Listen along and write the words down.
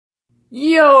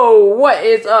Yo, what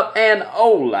is up and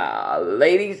hola,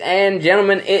 ladies and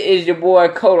gentlemen, it is your boy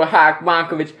Coda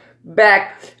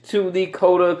back to the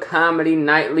Coda Comedy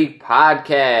Nightly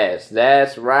Podcast.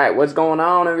 That's right. What's going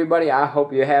on, everybody? I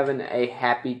hope you're having a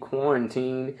happy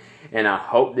quarantine, and I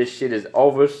hope this shit is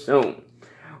over soon.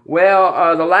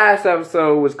 Well, the last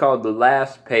episode was called The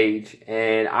Last Page,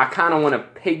 and I kind of want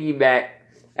to piggyback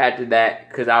after that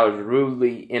because I was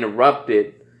rudely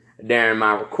interrupted during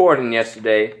my recording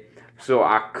yesterday. So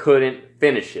I couldn't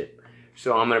finish it.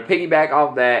 So I'm going to piggyback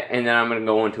off that, and then I'm going to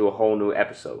go into a whole new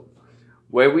episode.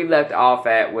 Where we left off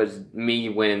at was me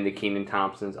winning the Kenan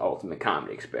Thompson's Ultimate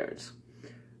Comedy Experience.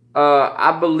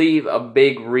 I believe a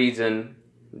big reason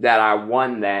that I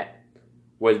won that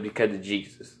was because of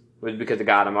Jesus. Was because of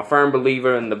God. I'm a firm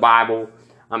believer in the Bible.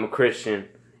 I'm a Christian,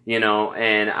 and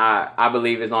I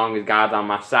believe as long as God's on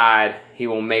my side, He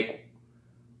will make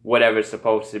whatever's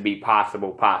supposed to be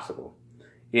possible.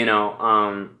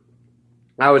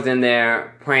 I was in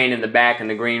there praying in the back in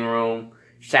the green room,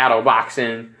 shadow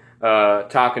boxing,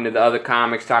 talking to the other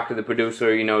comics, talking to the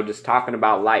producer, just talking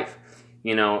about life,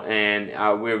 and we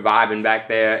were vibing back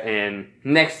there. And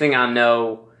next thing I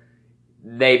know,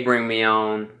 they bring me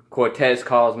on. Cortez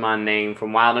calls my name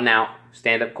from Wild 'N Out.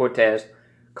 Stand-up Cortez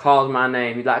calls my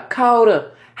name. He's like,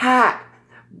 Coda, hot,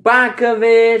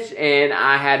 Bankovich. And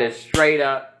I had a straight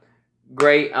up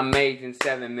great, amazing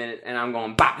 7 minutes, and I'm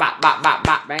going bop, bop, bop, bop,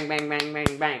 bop, bang, bang, bang,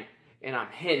 bang, bang, and I'm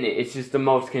hitting it. It's just the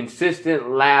most consistent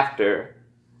laughter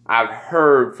I've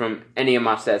heard from any of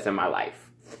my sets in my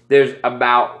life. There's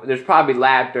probably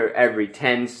laughter every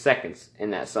 10 seconds in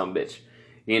that sumbitch.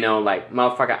 Like,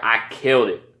 motherfucker, I killed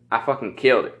it. I fucking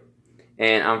killed it.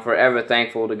 And I'm forever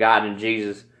thankful to God and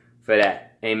Jesus for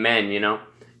that. Amen,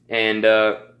 And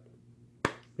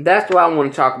that's what I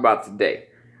want to talk about today.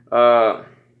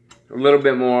 A little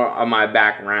bit more of my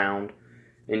background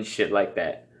and shit like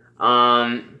that.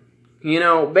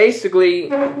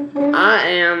 Basically,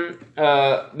 I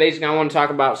want to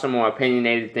talk about some more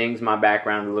opinionated things, my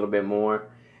background a little bit more,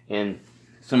 and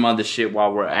some other shit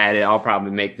while we're at it. I'll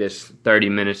probably make this 30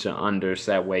 minutes or under,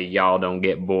 so that way y'all don't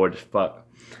get bored as fuck.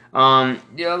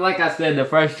 Like I said, the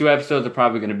first two episodes are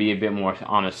probably going to be a bit more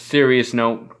on a serious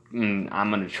note, and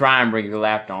I'm going to try and bring the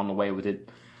laughter on the way with it.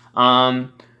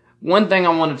 One thing I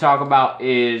want to talk about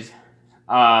is,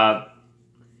 that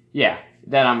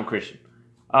I'm a Christian.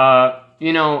 As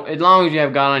long as you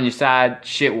have God on your side,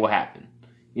 shit will happen.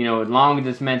 As long as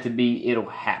it's meant to be, it'll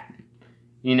happen.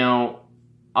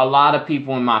 A lot of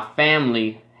people in my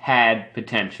family had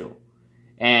potential.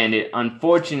 And it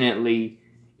unfortunately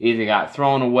either got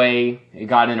thrown away, it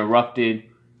got interrupted,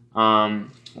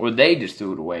 or they just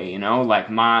threw it away,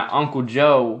 Like my Uncle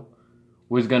Joe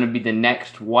was going to be the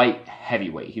next white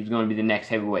heavyweight. He was going to be the next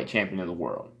heavyweight champion of the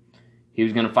world. He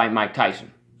was going to fight Mike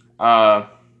Tyson. But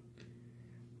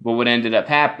what ended up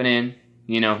happening,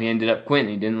 he ended up quitting.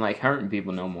 He didn't like hurting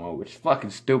people no more, which is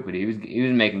fucking stupid. He was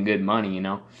making good money, and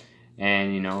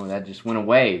that just went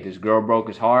away. This girl broke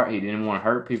his heart. He didn't want to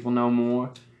hurt people no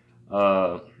more.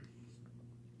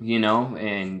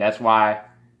 And that's why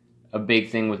a big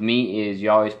thing with me is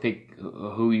you always pick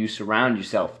who you surround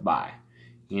yourself by.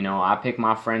 I pick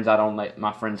my friends. I don't let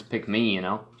my friends pick me,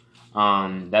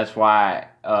 That's why,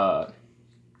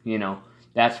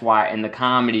 that's why in the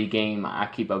comedy game, I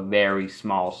keep a very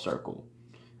small circle.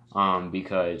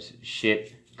 Because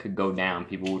shit could go down.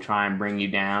 People will try and bring you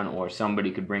down, or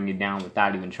somebody could bring you down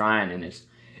without even trying. And it's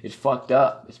fucked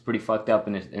up. It's pretty fucked up,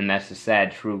 and that's the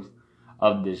sad truth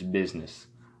of this business.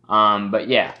 But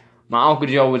yeah, my Uncle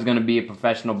Joe was going to be a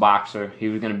professional boxer. He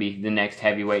was going to be the next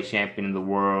heavyweight champion of the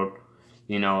world.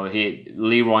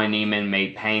 Leroy Neiman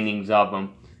made paintings of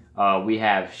him. We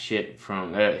have shit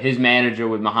from his manager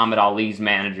with Muhammad Ali's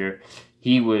manager.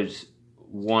 He was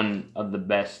one of the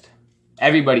best.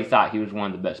 Everybody thought he was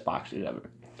one of the best boxers ever.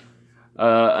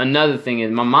 Another thing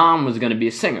is my mom was going to be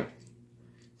a singer.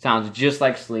 Sounds just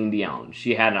like Celine Dion.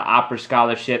 She had an opera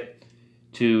scholarship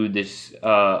to this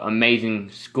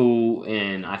amazing school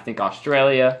in, I think,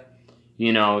 Australia.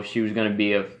 She was going to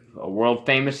be a world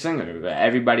famous singer.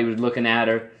 Everybody was looking at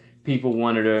her. People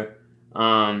wanted her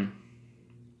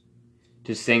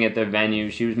to sing at their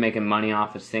venues. She was making money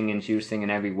off of singing. She was singing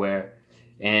everywhere.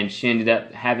 And she ended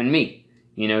up having me.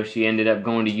 She ended up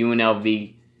going to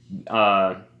UNLV,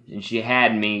 and she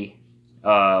had me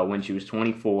when she was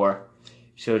 24,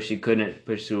 so she couldn't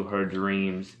pursue her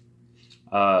dreams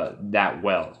that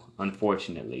well,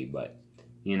 unfortunately. But,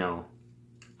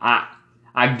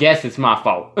 I guess it's my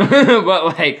fault.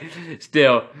 But,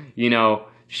 still,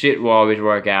 shit will always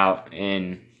work out.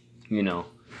 And,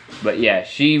 But, yeah,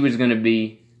 she was going to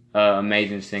be an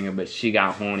amazing singer, but she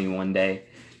got horny one day.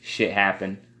 shit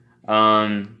happen.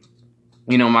 My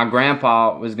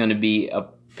grandpa was gonna be a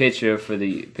pitcher for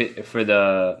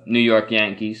the New York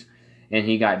Yankees, and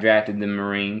he got drafted to the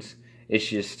Marines. It's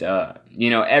just,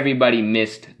 everybody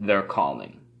missed their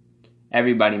calling.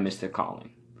 Everybody missed their calling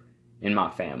in my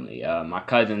family. My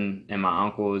cousin and my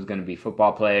uncle was going to be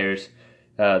football players.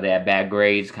 They had bad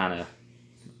grades, kind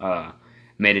of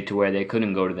made it to where they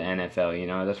couldn't go to the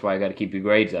NFL, That's why you got to keep your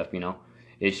grades up,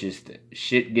 It's just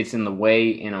shit gets in the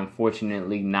way, and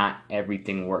unfortunately not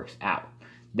everything works out.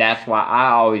 That's why I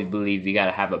always believe you got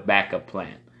to have a backup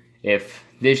plan. If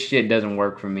this shit doesn't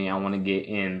work for me, I want to get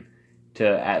in to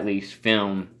at least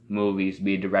film, movies,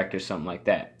 be a director, something like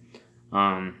that.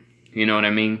 You know what I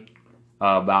mean?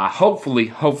 But hopefully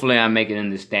I make it in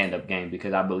this stand-up game,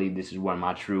 because I believe this is where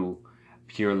my true,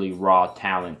 purely raw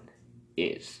talent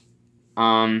is.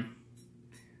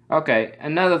 Okay,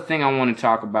 another thing I want to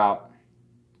talk about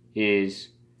is,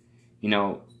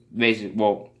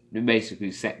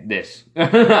 basically this.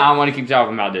 I want to keep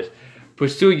talking about this.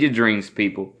 Pursue your dreams,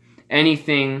 people.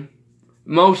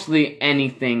 Mostly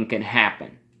anything can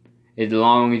happen, as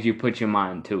long as you put your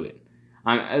mind to it.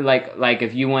 Like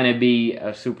if you want to be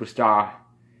a superstar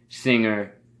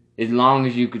singer, as long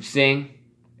as you could sing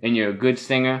and you're a good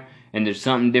singer and there's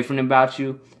something different about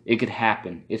you, it could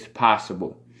happen. It's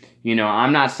possible.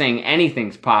 I'm not saying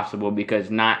anything's possible, because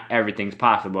not everything's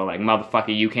possible. Like,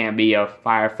 motherfucker, you can't be a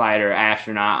firefighter,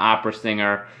 astronaut, opera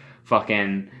singer,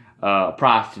 fucking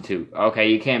prostitute.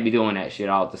 Okay, you can't be doing that shit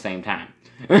all at the same time.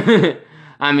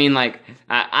 I mean,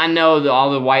 I know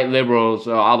all the white liberals,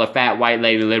 or all the fat white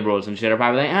lady liberals and shit are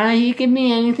probably like, you can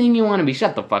be anything you want to be.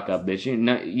 Shut the fuck up, bitch.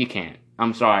 You can't.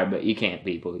 I'm sorry, but you can't,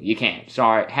 people. You can't.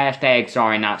 Sorry. #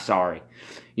 sorry, not sorry.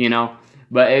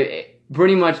 But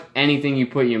pretty much anything you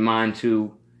put your mind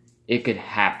to, it could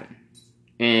happen.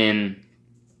 And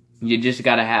you just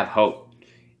gotta have hope.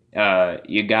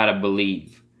 You gotta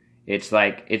believe. It's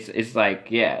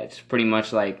pretty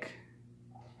much like,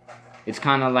 it's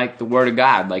kind of like the word of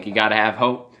God. Like, you gotta have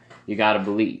hope, you gotta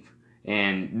believe.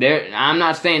 And I'm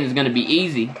not saying it's gonna be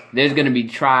easy. There's gonna be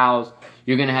trials.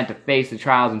 You're gonna have to face the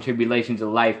trials and tribulations of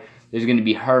life. There's gonna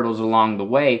be hurdles along the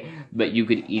way, but you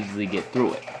could easily get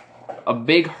through it. A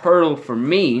big hurdle for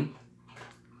me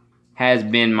has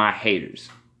been my haters.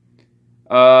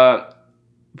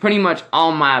 Pretty much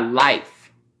all my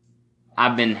life,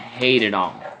 I've been hated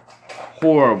on.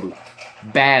 Horribly.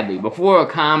 Badly. Before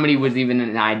comedy was even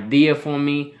an idea for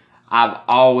me, I've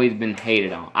always been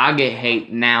hated on. I get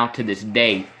hate now to this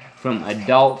day from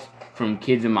adults, from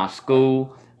kids in my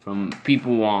school, from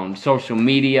people on social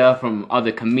media, from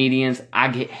other comedians. I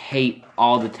get hate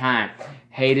all the time.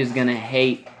 Haters gonna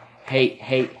hate.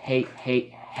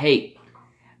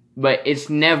 But it's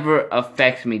never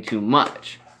affects me too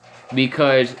much,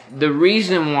 because the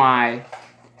reason why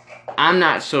I'm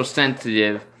not so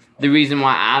sensitive, the reason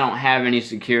why I don't have any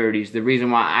insecurities, the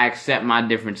reason why I accept my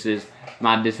differences,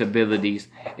 my disabilities,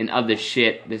 and other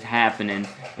shit that's happening,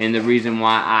 and the reason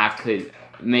why I could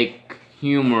make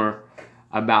humor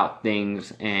about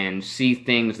things and see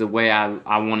things the way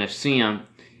I want to see them,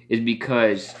 is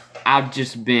because I've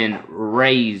just been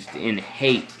raised in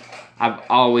hate. I've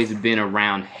always been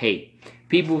around hate.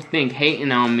 People think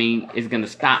hating on me is going to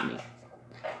stop me.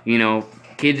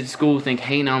 Kids at school think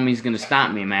hating on me is going to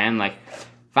stop me, man. Like,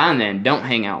 fine then, don't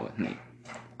hang out with me.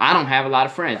 I don't have a lot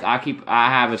of friends. I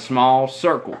have a small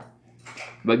circle.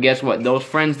 But guess what? Those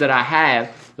friends that I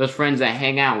have, those friends that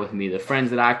hang out with me, the friends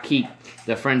that I keep,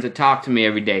 the friends that talk to me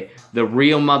every day, the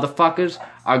real motherfuckers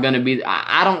are going to be...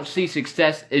 I don't see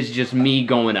success as just me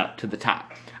going up to the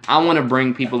top. I want to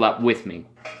bring people up with me.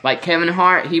 Like Kevin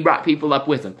Hart, he brought people up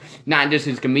with him. Not just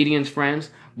his comedians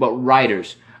friends, but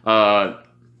writers,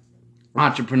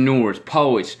 entrepreneurs,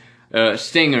 poets,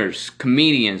 singers,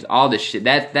 comedians, all this shit.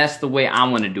 That's the way I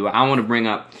want to do it. I want to bring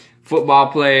up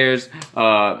football players.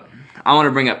 I want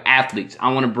to bring up athletes.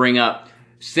 I want to bring up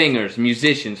singers,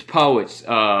 musicians, poets,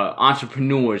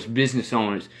 entrepreneurs, business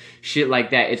owners, shit like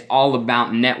that. It's all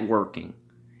about networking.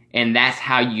 And that's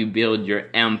how you build your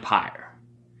empire,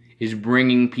 is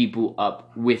bringing people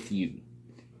up with you.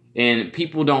 And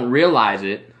people don't realize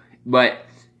it, but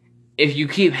if you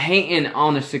keep hating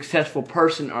on a successful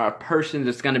person or a person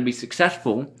that's going to be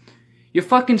successful, you're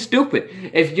fucking stupid.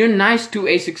 If you're nice to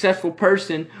a successful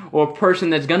person or a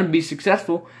person that's going to be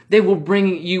successful, they will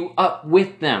bring you up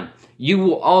with them. You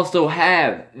will also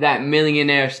have that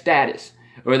millionaire status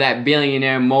or that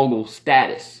billionaire mogul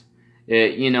status,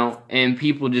 and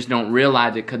people just don't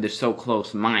realize it because they're so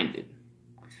close-minded.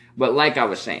 But like I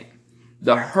was saying,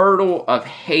 the hurdle of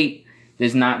hate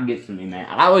does not get to me, man.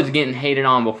 I was getting hated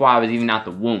on before I was even out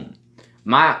the womb.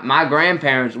 My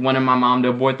grandparents wanted my mom to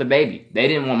abort the baby. They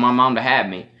didn't want my mom to have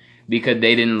me because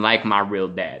they didn't like my real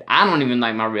dad. I don't even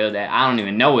like my real dad. I don't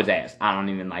even know his ass. I don't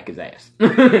even like his ass.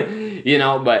 You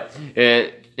know, but,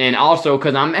 and also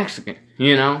because I'm Mexican,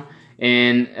 you know.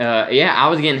 And, yeah, I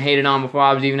was getting hated on before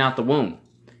I was even out the womb.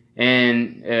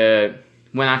 And,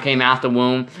 when I came out the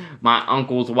womb, my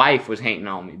uncle's wife was hating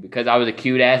on me because I was a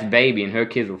cute-ass baby and her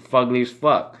kids were fugly as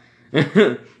fuck.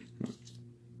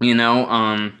 You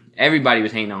know, everybody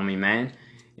was hating on me, man.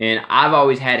 And I've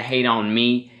always had hate on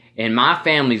me. And my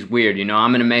family's weird, you know.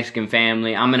 I'm in a Mexican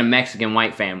family. I'm in a Mexican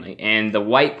white family. And the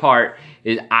white part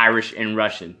is Irish and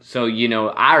Russian. So, you know,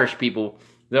 Irish people,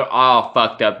 they're all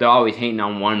fucked up. They're always hating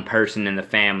on one person in the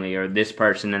family or this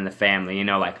person in the family. You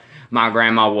know, like my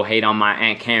grandma will hate on my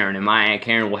Aunt Karen. And my Aunt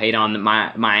Karen will hate on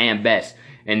my Aunt Bess.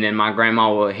 And then my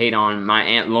grandma will hate on my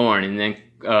Aunt Lauren. And then,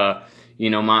 you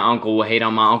know, my uncle will hate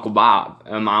on my Uncle Bob.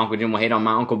 And my Uncle Jim will hate on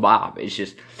my Uncle Bob. It's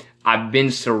just, I've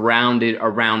been surrounded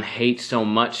around hate so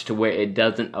much to where it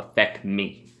doesn't affect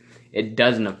me. It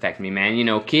doesn't affect me, man. You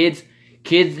know, kids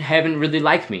haven't really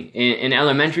liked me. In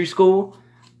elementary school,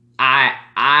 I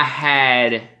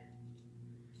had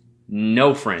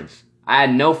no friends. I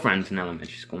had no friends in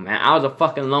elementary school, man. I was a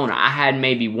fucking loner. I had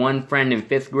maybe one friend in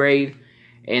 5th grade,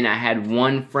 and I had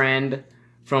one friend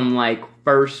from like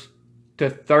 1st to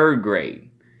 3rd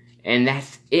grade, and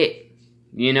that's it.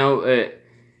 You know,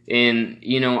 and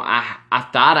you know, I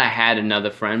thought I had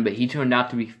another friend, but he turned out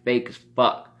to be fake as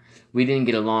fuck. We didn't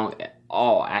get along at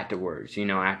all afterwards. You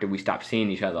know, after we stopped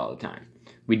seeing each other all the time,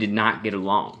 we did not get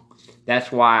along.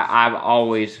 That's why I've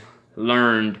always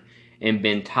learned and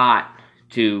been taught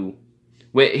to.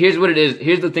 Here's what it is.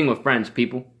 Here's the thing with friends,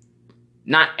 people.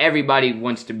 Not everybody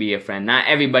wants to be a friend. Not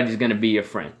everybody's gonna be your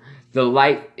friend.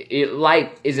 Life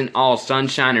isn't all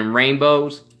sunshine and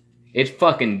rainbows. It's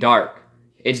fucking dark.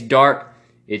 It's dark.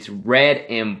 It's red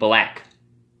and black.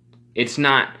 It's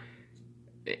not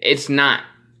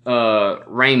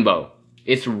rainbow.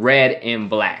 It's red and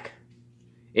black.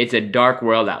 It's a dark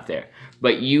world out there.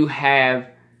 But you have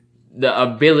the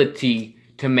ability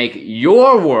to make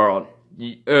your world,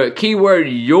 keyword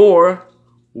your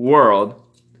world,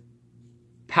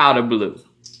 powder blue.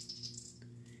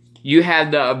 You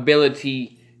have the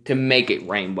ability to make it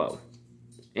rainbow.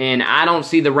 And I don't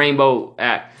see the rainbow.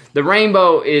 The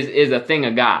rainbow is a thing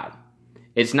of God.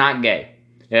 It's not gay.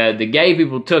 The gay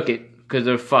people took it because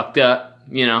they're fucked up,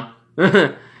 you know.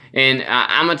 And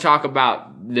I'm going to talk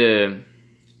about the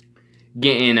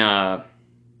getting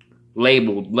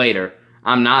labeled later.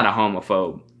 I'm not a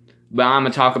homophobe. But I'm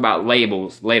going to talk about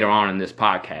labels later on in this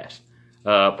podcast.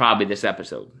 Probably this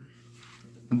episode.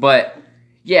 But,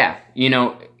 yeah, you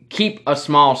know, keep a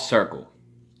small circle.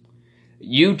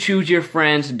 You choose your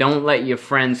friends. Don't let your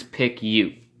friends pick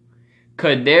you.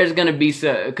 Because there's going to be...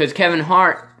 Because Kevin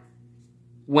Hart,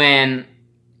 when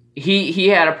he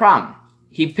had a problem.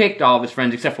 He picked all of his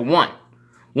friends except for one.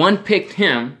 One picked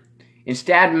him and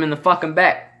stabbed him in the fucking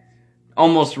back.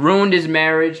 Almost ruined his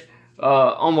marriage.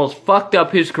 Almost fucked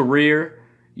up his career.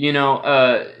 You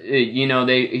know,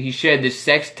 he shared this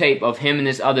sex tape of him and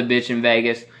this other bitch in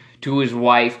Vegas to his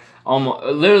wife.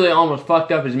 Almost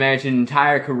fucked up his marriage, his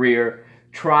entire career.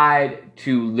 Tried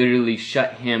to literally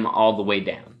shut him all the way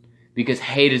down. Because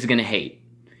hate is gonna hate.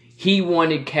 He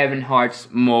wanted Kevin Hart's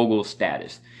mogul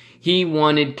status. He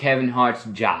wanted Kevin Hart's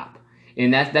job.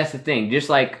 And that's the thing. Just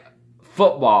like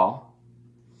football,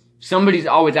 somebody's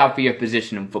always out for your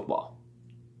position in football.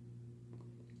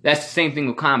 That's the same thing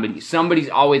with comedy. Somebody's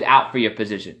always out for your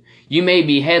position. You may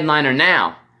be headliner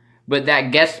now, but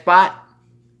that guest spot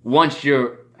wants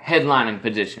your headlining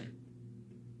position.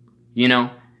 You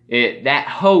know, that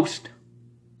host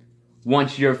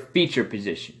wants your feature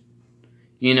position.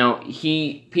 You know,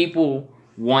 people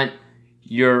want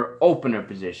your opener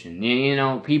position. You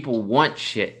know, people want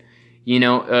shit. You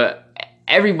know,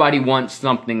 everybody wants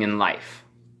something in life.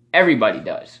 Everybody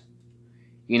does.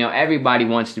 You know, everybody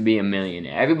wants to be a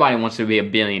millionaire. Everybody wants to be a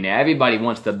billionaire. Everybody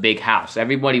wants the big house.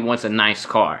 Everybody wants a nice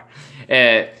car.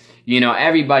 You know,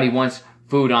 everybody wants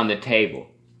food on the table.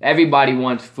 Everybody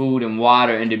wants food and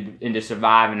water and to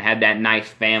survive and have that nice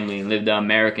family and live the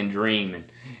American dream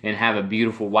and have a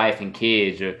beautiful wife and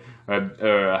kids or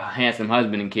a handsome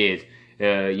husband and kids.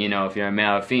 You know, if you're a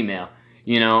male or female.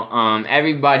 You know,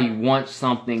 everybody wants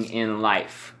something in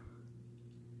life.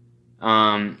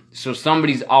 So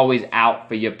somebody's always out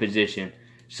for your position.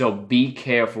 So be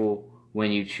careful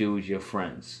when you choose your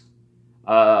friends.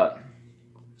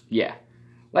 Yeah.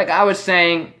 Like I was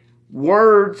saying,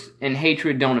 words and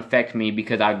hatred don't affect me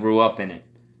because I grew up in it.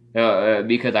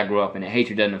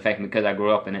 Hatred doesn't affect me because I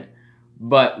grew up in it.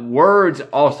 But words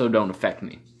also don't affect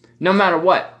me. No matter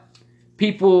what.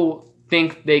 people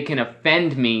think they can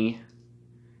offend me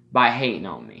by hating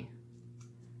on me.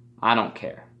 I don't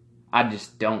care. I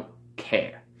just don't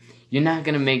care. You're not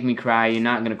going to make me cry. You're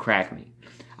not going to crack me.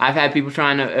 I've had people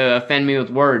trying to offend me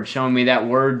with words, showing me that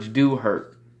words do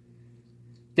hurt.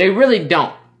 They really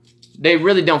don't. They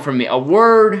really don't for me. A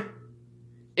word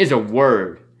is a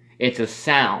word. It's a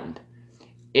sound.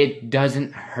 It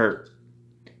doesn't hurt.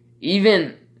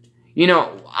 Even,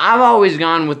 I've always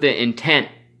gone with the intent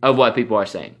of what people are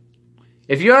saying.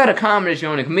 If you're at a comedy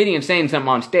show and a comedian saying something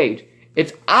on stage,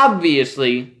 it's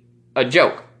obviously a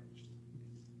joke.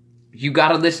 You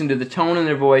gotta listen to the tone in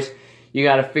their voice. You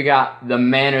gotta figure out the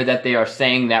manner that they are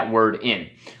saying that word in.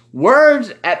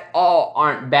 Words at all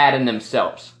aren't bad in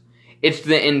themselves. It's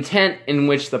the intent in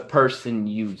which the person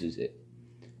uses it.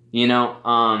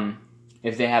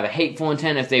 If they have a hateful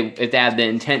intent, if they have the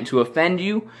intent to offend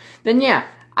you, then yeah,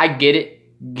 I get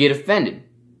it. Get offended.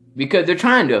 Because they're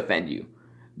trying to offend you.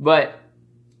 But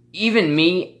even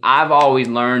me, I've always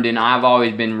learned and I've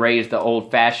always been raised the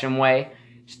old-fashioned way.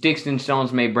 Sticks and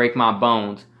stones may break my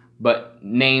bones, but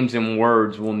names and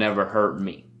words will never hurt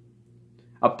me.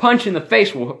 A punch in the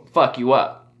face will fuck you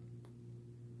up.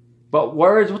 But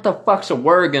words, what the fuck's a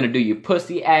word gonna do, you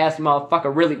pussy ass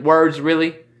motherfucker? Really? Words,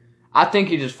 really? I think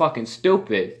you're just fucking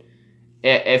stupid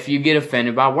if you get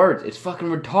offended by words. It's fucking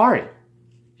retarded.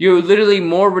 You're literally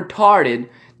more retarded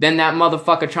than that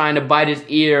motherfucker trying to bite his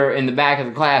ear in the back of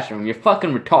the classroom. You're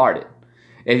fucking retarded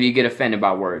if you get offended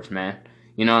by words, man.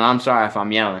 I'm sorry if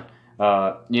I'm yelling.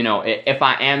 If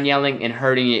I am yelling and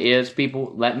hurting your ears,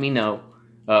 people, let me know.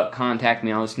 Contact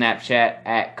me on Snapchat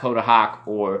at Coda Hawk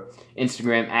or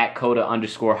Instagram at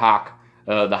Coda_Hawk.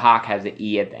 The Hawk has an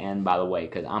E at the end, by the way,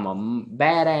 because I'm a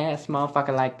badass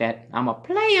motherfucker like that. I'm a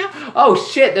player. Oh,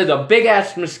 shit, there's a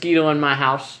big-ass mosquito in my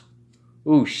house.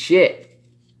 Ooh, shit.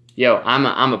 Yo,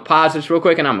 I'm a pause this real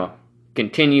quick, and I'm going to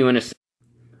continue in a second.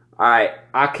 Alright,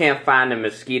 I can't find the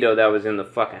mosquito that was in the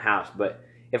fucking house, but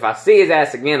if I see his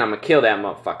ass again, I'm going to kill that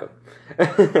motherfucker.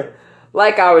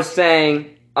 Like I was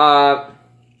saying,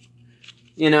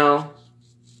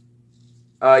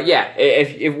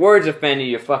 if words offend you,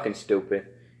 you're fucking stupid.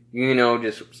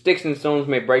 Just sticks and stones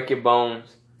may break your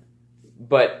bones,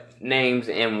 but names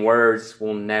and words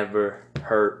will never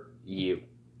hurt you.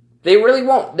 They really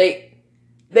won't. They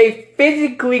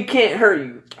physically can't hurt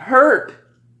you. Hurt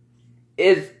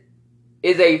is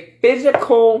a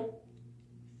physical...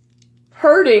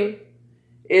 Hurting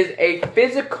is a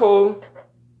physical...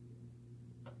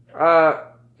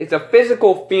 it's a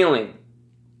physical feeling.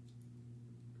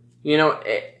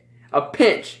 A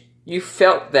pinch, you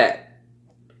felt that.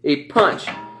 A punch,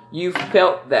 you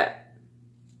felt that.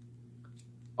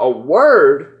 A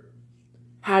word,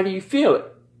 how do you feel it?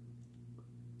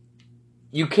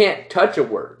 You can't touch a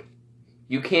word.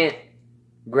 You can't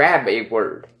grab a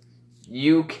word.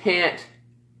 You can't...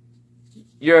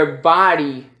 Your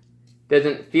body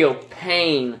doesn't feel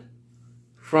pain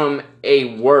from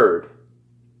a word.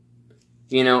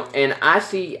 And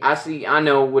I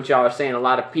know what y'all are saying. A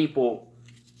lot of people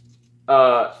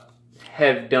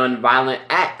have done violent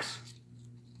acts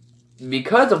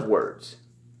because of words.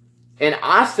 And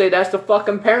I say that's the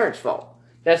fucking parents' fault.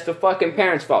 That's the fucking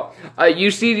parents' fault.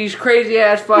 You see these crazy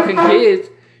ass fucking kids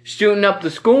shooting up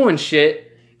the school and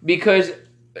shit because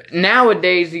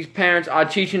nowadays these parents are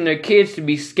teaching their kids to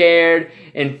be scared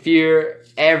and fear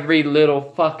every little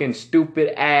fucking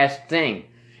stupid ass thing.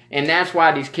 And that's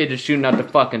why these kids are shooting up the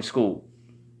fucking school.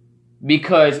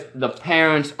 Because the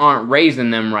parents aren't raising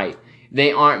them right.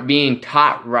 They aren't being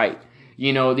taught right.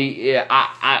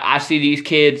 I see these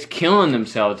kids killing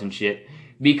themselves and shit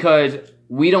because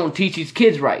we don't teach these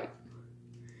kids right.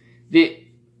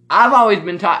 I've always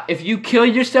been taught, if you kill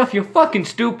yourself, you're fucking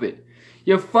stupid.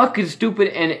 You're fucking stupid,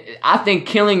 and I think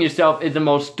killing yourself is the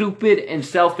most stupid and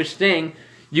selfish thing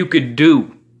you could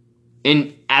do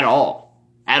at all.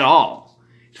 At all.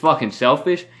 It's fucking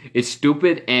selfish, it's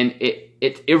stupid, and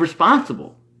it's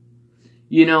irresponsible.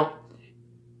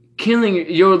 Killing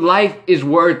your life is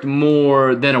worth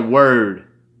more than a word.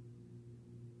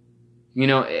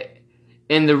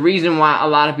 And the reason why a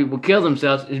lot of people kill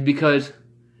themselves is because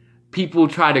people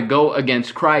try to go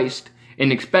against Christ,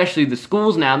 and especially the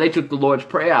schools now, they took the Lord's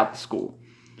Prayer out of school.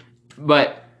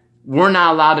 But we're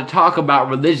not allowed to talk about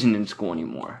religion in school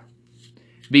anymore.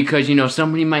 Because,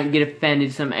 somebody might get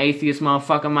offended, some atheist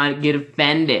motherfucker might get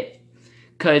offended.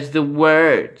 Because the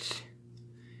words.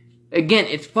 Again,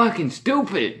 it's fucking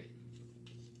stupid.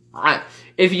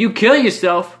 If you kill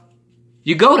yourself,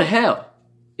 you go to hell.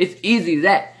 It's easy as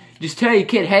that. Just tell your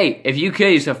kid, hey, if you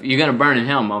kill yourself, you're gonna burn in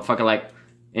hell, motherfucker.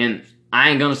 And I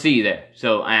ain't gonna see you there.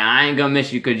 So I ain't gonna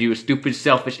miss you because you a stupid,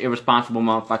 selfish, irresponsible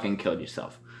motherfucker and killed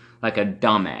yourself. Like a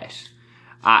dumbass.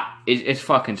 It's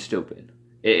fucking stupid.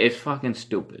 It's fucking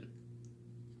stupid.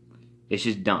 It's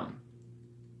just dumb.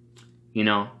 You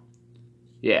know?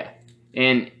 Yeah.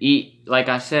 And like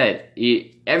I said,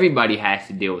 everybody has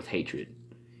to deal with hatred.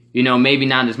 You know, maybe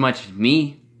not as much as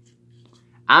me.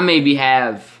 I maybe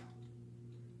have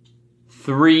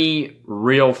 3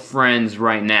 real friends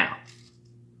right now.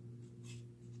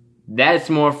 That's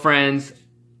more friends.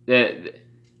 A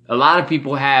lot of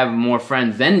people have more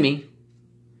friends than me.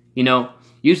 You know,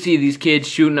 you see these kids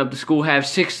shooting up the school have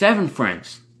 6, 7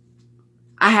 friends.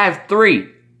 I have 3.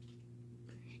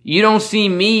 You don't see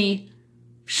me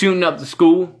shooting up the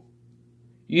school.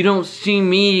 You don't see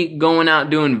me going out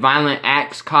doing violent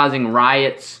acts, causing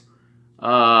riots.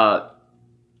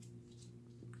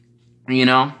 You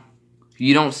know,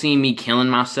 you don't see me killing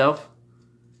myself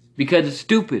because it's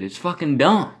stupid. It's fucking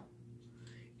dumb.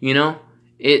 You know,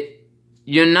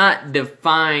 you're not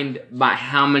defined by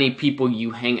how many people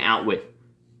you hang out with.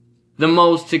 The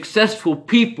most successful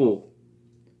people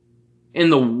in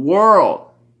the world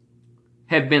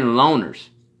have been loners.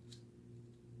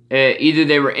 Either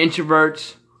they were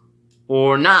introverts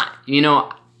or not. You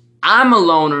know, I'm a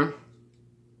loner,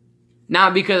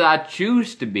 not because I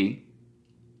choose to be.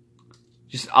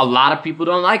 Just a lot of people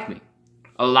don't like me.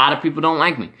 A lot of people don't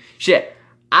like me. Shit,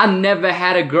 I never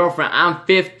had a girlfriend. I'm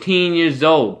 15 years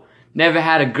old. Never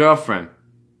had a girlfriend.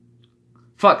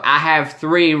 Fuck, I have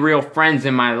 3 real friends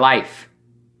in my life.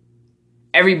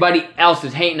 Everybody else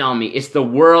is hating on me. It's the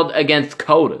world against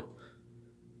Coda.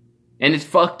 And it's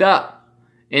fucked up.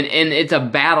 And it's a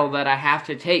battle that I have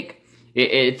to take.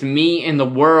 It's me and the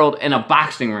world in a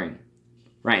boxing ring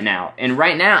right now. And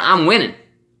right now, I'm winning.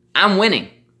 I'm winning.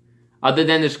 Other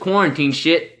than this quarantine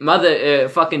shit,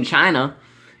 fucking China,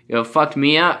 fucked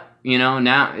me up. You know,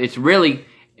 now it's really,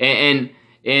 and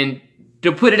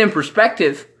to put it in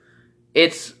perspective,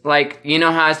 it's like, you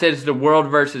know how I said it's the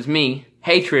world versus me,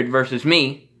 hatred versus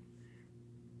me.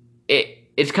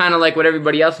 It's kind of like what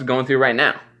everybody else is going through right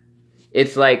now.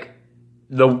 It's like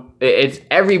it's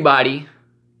everybody,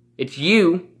 it's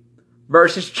you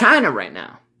versus China right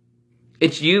now.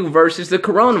 It's you versus the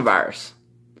coronavirus.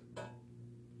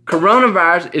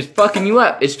 Coronavirus is fucking you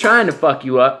up. It's trying to fuck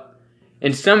you up.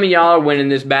 And some of y'all are winning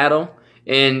this battle.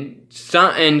 And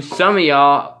some of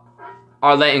y'all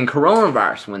are letting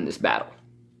coronavirus win this battle.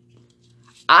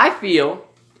 I feel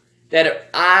that if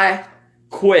I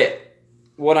quit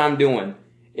what I'm doing,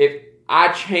 if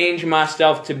I change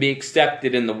myself to be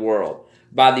accepted in the world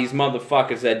by these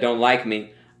motherfuckers that don't like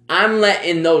me, I'm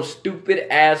letting those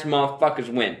stupid ass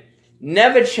motherfuckers win.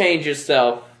 Never change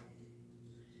yourself.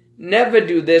 Never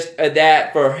do this or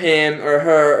that for him or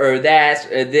her or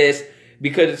that or this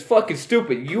because it's fucking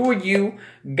stupid. You are you.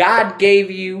 God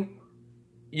gave you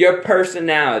your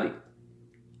personality.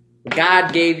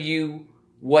 God gave you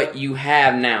what you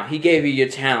have now. He gave you your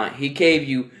talent. He gave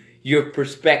you your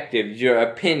perspectives, your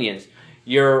opinions,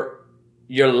 your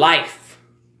life.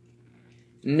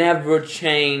 Never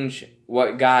change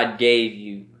what God gave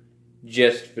you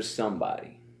just for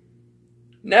somebody.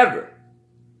 Never.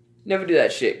 Never do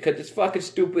that shit, because it's fucking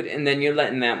stupid, and then you're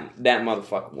letting that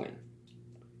motherfucker win.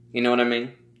 You know what I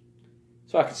mean?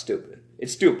 It's fucking stupid.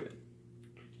 It's stupid.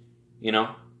 You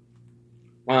know?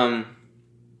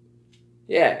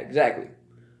 Yeah, exactly.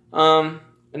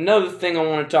 Another thing I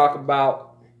want to talk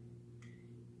about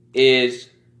is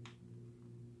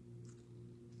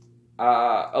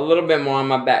a little bit more on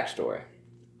my backstory.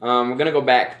 We're going to go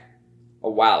back a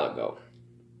while ago.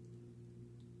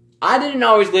 I didn't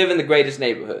always live in the greatest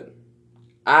neighborhood.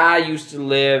 I used to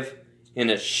live in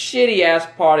a shitty-ass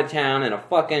part of town in a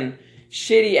fucking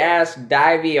shitty-ass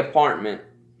divey apartment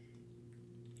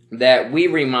that we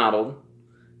remodeled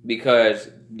because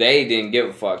they didn't give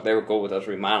a fuck. They were cool with us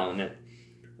remodeling it.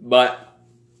 But,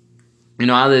 you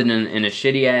know, I lived in a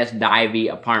shitty-ass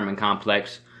divey apartment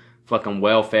complex, fucking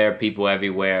welfare people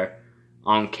everywhere,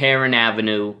 on Karen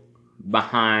Avenue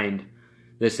behind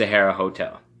the Sahara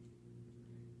Hotel.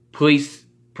 Police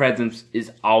presence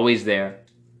is always there.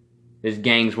 There's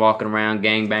gangs walking around,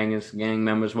 gangbangers, gang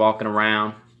members walking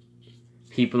around.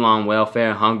 People on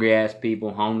welfare, hungry ass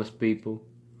people, homeless people.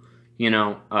 You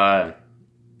know,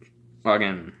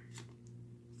 fucking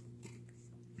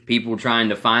people trying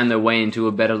to find their way into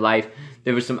a better life.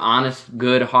 There were some honest,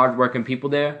 good, hardworking people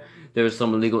there. There were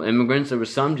some illegal immigrants. There were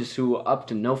some just who were up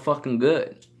to no fucking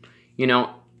good. You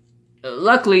know,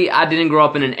 luckily I didn't grow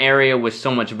up in an area with so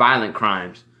much violent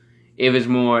crimes. It was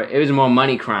more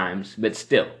money crimes, but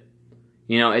still.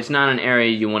 You know, it's not an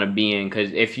area you want to be in,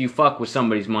 because if you fuck with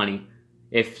somebody's money,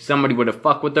 if somebody were to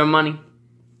fuck with their money,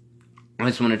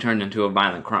 this would have turned into a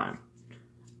violent crime.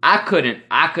 I couldn't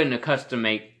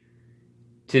accustomate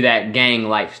to that gang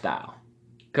lifestyle.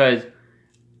 Because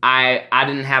I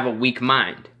didn't have a weak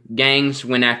mind. Gangs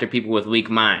went after people with weak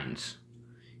minds.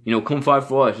 You know, come fight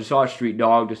for us. It's our street,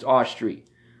 dog. It's our street.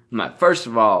 I'm like, first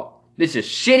of all, this is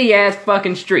shitty ass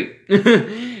fucking street.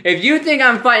 If you think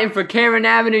I'm fighting for Karen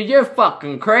Avenue, you're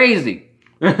fucking crazy.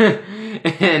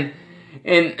 and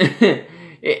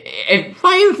if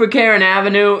fighting for Karen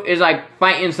Avenue is like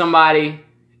fighting somebody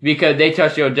because they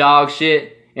touch your dog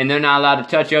shit and they're not allowed to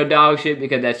touch your dog shit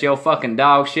because that's your fucking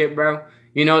dog shit, bro.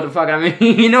 You know what the fuck I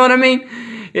mean? You know what I mean?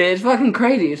 It's fucking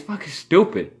crazy. It's fucking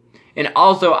stupid. And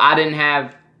also, I didn't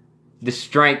have the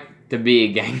strength to be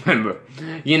a gang member.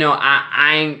 You know,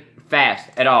 I ain't fast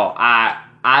at all.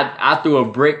 I threw a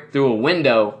brick through a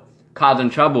window, causing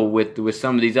trouble with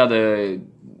some of these other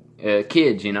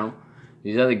kids. You know,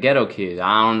 these other ghetto kids.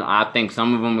 I think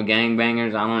some of them are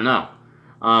gangbangers. I don't know.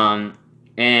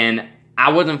 And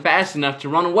I wasn't fast enough to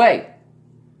run away.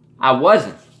 I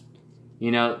wasn't. You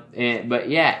know, but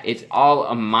yeah, it's all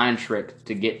a mind trick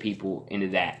to get people into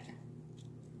that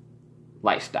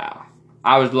lifestyle.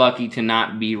 I was lucky to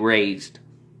not be raised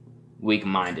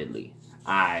weak-mindedly.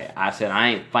 I said, I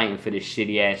ain't fighting for this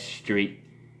shitty-ass street.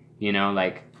 You know,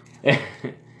 like,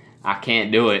 I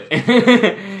can't do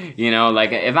it. You know,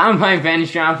 like, if I'm fighting for any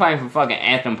street, I'm fighting for fucking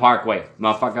Anthem Parkway.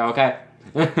 Motherfucker, okay?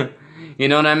 You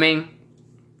know what I mean?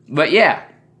 But yeah,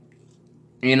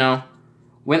 you know,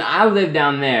 when I lived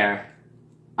down there,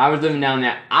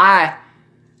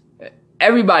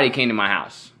 everybody came to my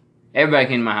house. Everybody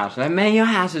came to my house. Like, man, your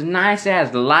house is nice. It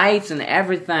has lights and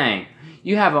everything.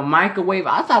 You have a microwave.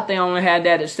 I thought they only had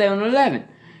that at 7-Eleven.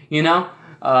 You know?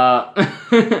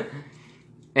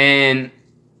 And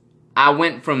I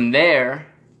went from there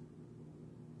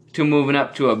to moving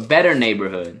up to a better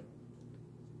neighborhood.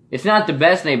 It's not the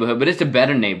best neighborhood, but it's a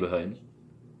better neighborhood.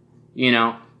 You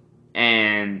know?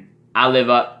 And I live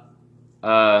up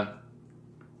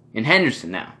in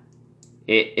Henderson now.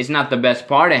 It's not the best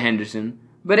part of Henderson,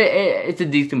 but it's a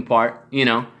decent part, you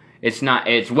know.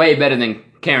 It's way better than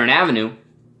Karen Avenue.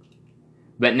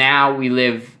 But now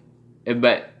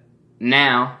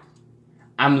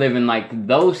I'm living like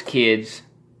those kids,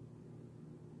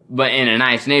 but in a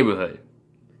nice neighborhood.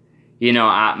 You know,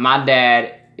 my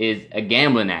dad is a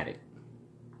gambling addict.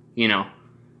 You know,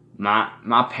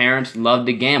 my parents love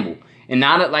to gamble. And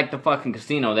not at like the fucking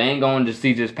casino. They ain't going to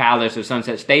Caesar's Palace or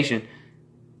Sunset Station.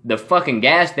 The fucking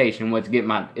gas station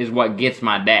is what gets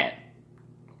my dad.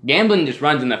 Gambling just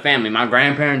runs in the family. My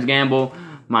grandparents gamble.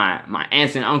 My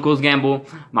aunts and uncles gamble.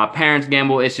 My parents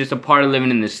gamble. It's just a part of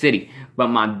living in the city. But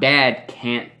my dad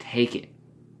can't take it.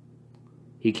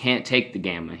 He can't take the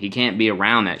gambling. He can't be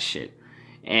around that shit.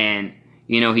 And,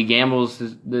 you know, he gambles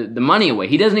the money away.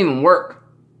 He doesn't even work.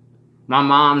 My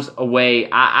mom's away.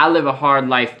 I live a hard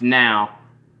life now,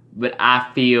 but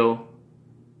I feel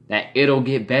that it'll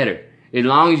get better. As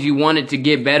long as you want it to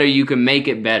get better, you can make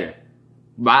it better.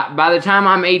 By the time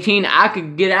I'm 18, I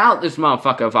could get out this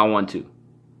motherfucker if I want to.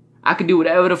 I could do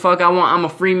whatever the fuck I want. I'm a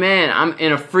free man. I'm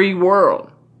in a free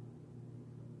world.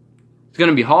 It's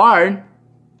gonna be hard,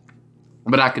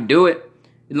 but I could do it.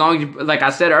 As long as you, like I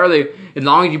said earlier, as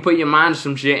long as you put your mind to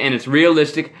some shit and it's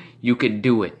realistic, you could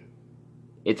do it.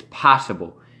 It's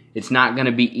possible. It's not going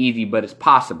to be easy, but it's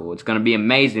possible. It's going to be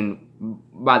amazing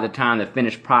by the time the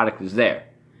finished product is there.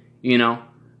 You know?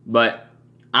 But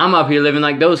I'm up here living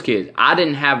like those kids. I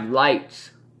didn't have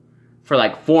lights for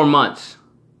like 4 months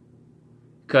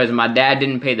because my dad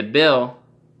didn't pay the bill,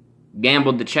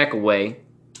 gambled the check away,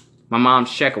 my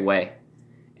mom's check away,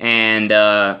 and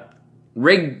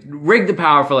rigged the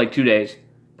power for like 2 days.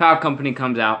 Power company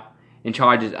comes out and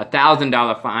charges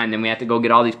 $1,000 fine, then we have to go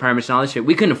get all these permits and all this shit.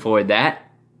 We couldn't afford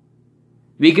that.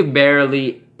 We could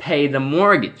barely pay the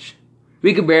mortgage.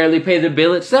 We could barely pay the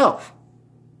bill itself.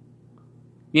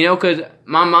 You know, because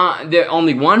my mom,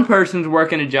 only one person's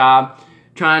working a job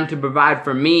trying to provide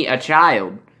for me, a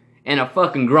child, and a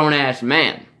fucking grown-ass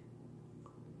man.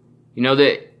 You know,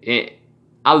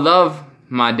 I love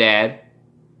my dad.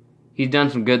 He's done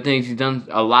some good things. He's done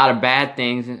a lot of bad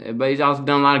things, but he's also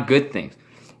done a lot of good things.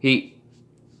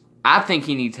 I think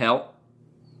he needs help.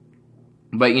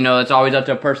 But, you know, it's always up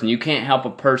to a person. You can't help a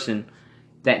person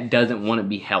that doesn't want to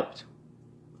be helped.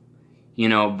 You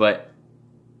know, but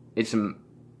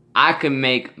I can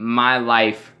make my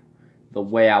life the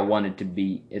way I want it to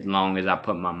be as long as I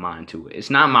put my mind to it. It's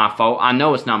not my fault. I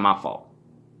know it's not my fault.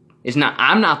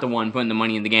 I'm not the one putting the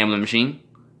money in the gambling machine.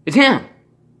 It's him.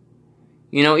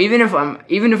 You know, even if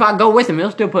I go with him,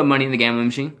 he'll still put money in the gambling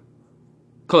machine.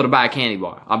 Coda, buy a candy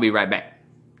bar. I'll be right back.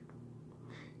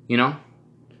 You know?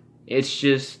 It's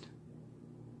just,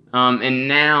 and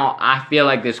now I feel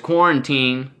like this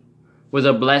quarantine was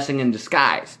a blessing in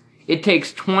disguise. It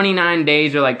takes 29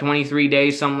 days or like 23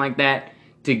 days, something like that,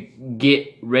 to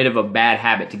get rid of a bad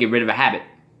habit, to get rid of a habit.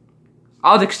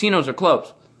 All the casinos are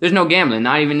closed. There's no gambling,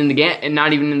 not even in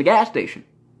the gas station.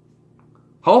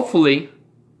 Hopefully,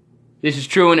 this is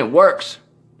true and it works.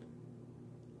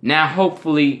 Now,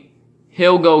 hopefully,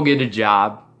 he'll go get a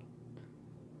job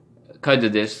because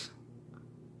of this,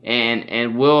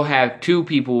 and we'll have 2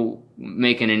 people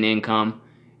making an income,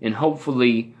 and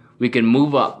hopefully we can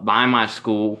move up, buy my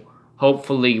school.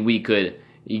 Hopefully we could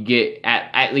get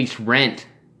at least rent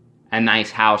a nice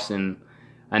house, and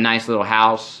a nice little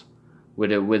house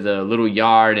with a little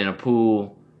yard and a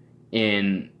pool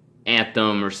in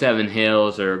Anthem or Seven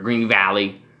Hills or Green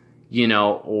Valley, you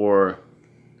know, or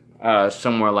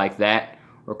somewhere like that,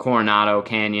 or Coronado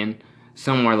Canyon,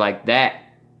 somewhere like that.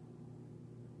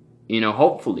 You know,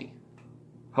 hopefully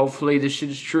this shit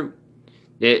is true.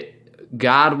 That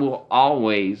God will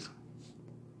always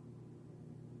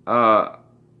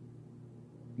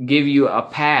give you a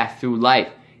path through life.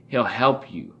 He'll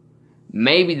help you.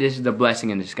 Maybe this is the blessing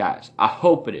in disguise. I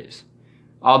hope it is.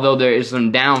 Although there is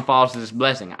some downfalls to this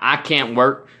blessing. I can't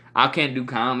work. I can't do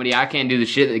comedy. I can't do the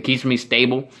shit that keeps me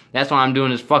stable. That's why I'm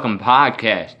doing this fucking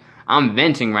podcast. I'm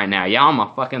venting right now. Y'all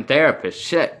my fucking therapist.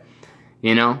 Shit.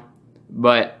 You know?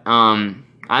 But,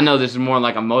 I know this is more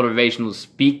like a motivational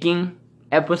speaking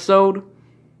episode.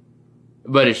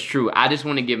 But it's true. I just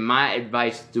want to give my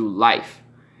advice through life.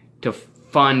 To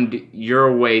fund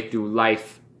your way through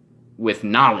life with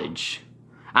knowledge.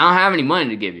 I don't have any money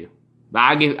to give you. But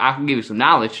I can give you some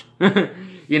knowledge.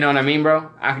 You know what I mean,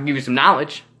 bro? I can give you some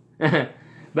knowledge.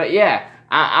 But yeah,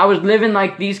 I was living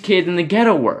like these kids in the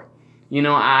ghetto were. You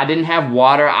know, I didn't have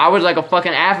water. I was like a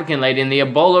fucking African lady in the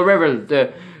Ebola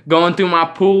River, going through my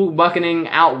pool, bucketing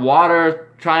out water,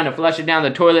 trying to flush it down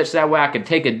the toilet so that way I could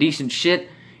take a decent shit.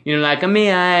 You know, like,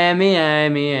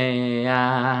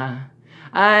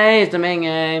 I used to make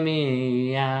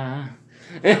me,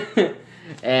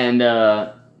 and,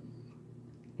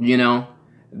 you know,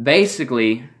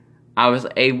 basically, I was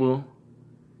able,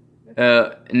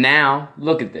 now,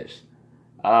 look at this.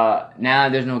 Now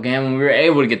there's no gambling. We were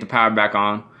able to get the power back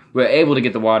on. We were able to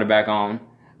get the water back on.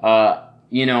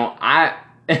 You know,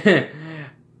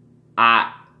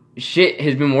 shit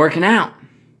has been working out.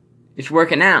 It's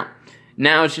working out.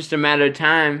 Now it's just a matter of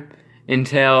time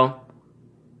until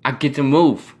I get to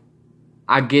move.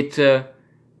 I get to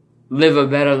live a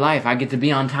better life. I get to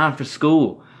be on time for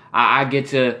school. I get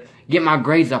to get my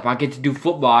grades up. I get to do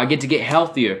football. I get to get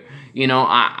healthier. You know,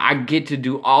 I get to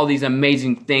do all these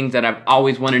amazing things that I've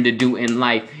always wanted to do in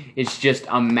life. It's just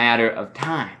a matter of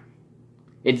time.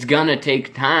 It's gonna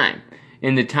take time.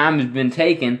 And the time has been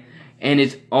taken, and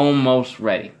it's almost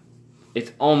ready.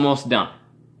 It's almost done.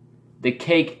 The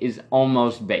cake is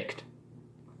almost baked.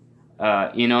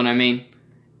 You know what I mean?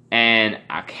 And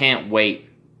I can't wait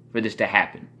for this to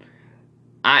happen.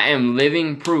 I am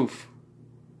living proof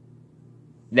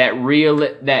that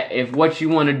if what you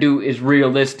want to do is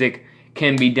realistic,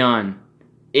 can be done.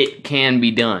 It can be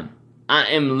done. I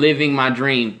am living my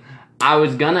dream. I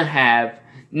was gonna have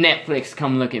Netflix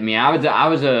come look at me. I was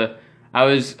gonna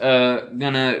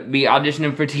be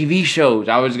auditioning for TV shows.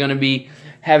 I was gonna be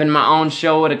having my own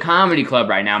show at a comedy club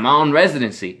right now, my own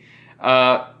residency.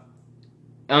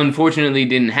 Unfortunately,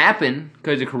 didn't happen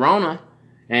because of Corona,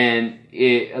 and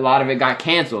a lot of it got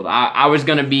canceled. I was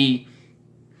gonna be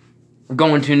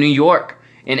going to New York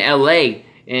and LA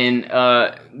and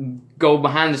go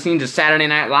behind the scenes of Saturday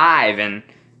Night Live and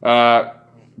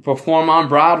perform on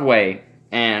Broadway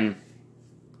and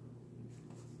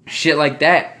shit like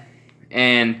that.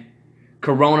 And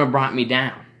Corona brought me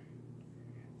down.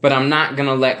 But I'm not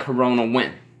gonna let Corona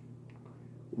win.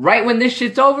 Right when this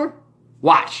shit's over,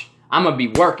 watch. I'm gonna be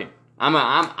working. I'm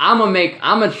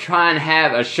gonna try and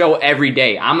have a show every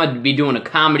day. I'm gonna be doing a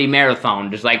comedy marathon,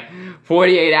 just like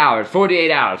 48 hours,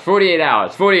 48 hours, 48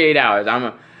 hours, 48 hours.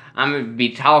 I'm gonna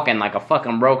be talking like a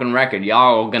fucking broken record.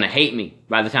 Y'all are gonna hate me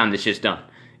by the time this shit's done.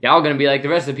 Y'all gonna be like the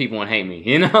rest of the people and hate me,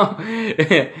 you know?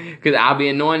 Because I'll be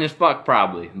annoying as fuck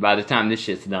probably by the time this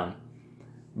shit's done.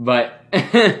 But,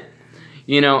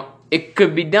 you know, it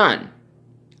could be done.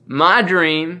 My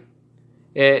dream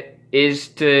is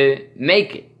to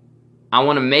make it. I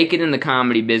want to make it in the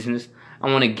comedy business. I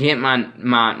want to get my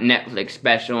Netflix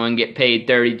special and get paid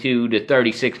 32 to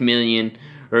 36 million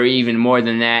or even more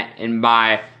than that and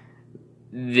buy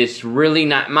this really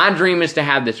nice... My dream is to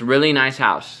have this really nice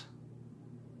house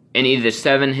in either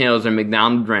Seven Hills or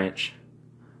McDonald Ranch.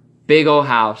 Big old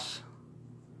house.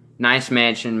 Nice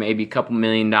mansion, maybe a couple $1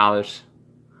 million.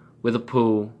 with a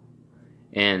pool,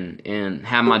 and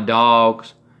have my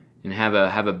dogs, and have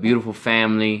a beautiful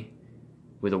family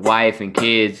with a wife and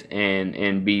kids,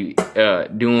 and be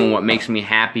doing what makes me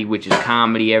happy, which is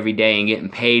comedy every day, and getting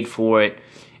paid for it,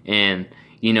 and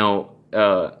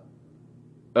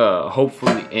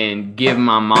hopefully, and give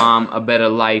my mom a better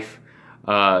life,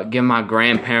 give my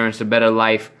grandparents a better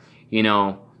life,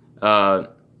 buy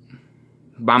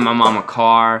my mom a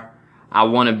car. I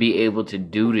want to be able to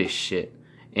do this shit,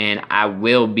 and I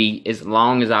will be as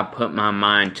long as I put my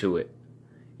mind to it.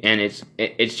 And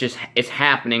it's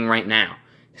happening right now,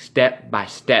 step by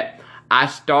step. I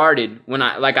started when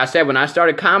I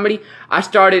started comedy, I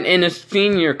started in a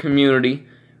senior community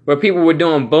where people were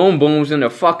doing boom booms in their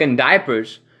fucking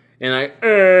diapers, and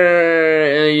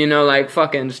like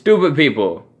fucking stupid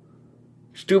people.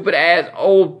 Stupid ass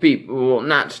old people. Well,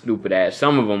 not stupid ass.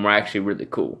 Some of them were actually really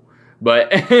cool.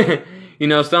 But,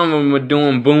 some of them were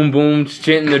doing boom booms,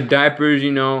 shit in their diapers,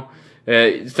 some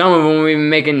of them were even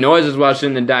making noises while shit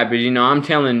in the diapers, I'm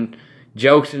telling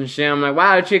jokes and shit. I'm like,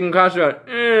 wow, the chicken crossroad.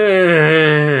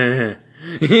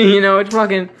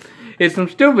 It's some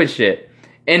stupid shit.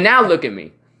 And now look at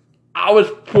me. I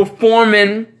was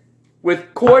performing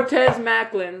with Cortez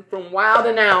Macklin from Wild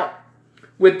 'N Out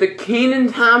with the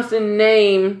Kenan Thompson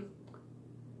name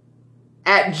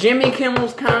at Jimmy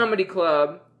Kimmel's Comedy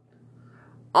Club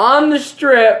on the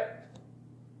Strip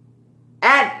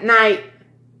at night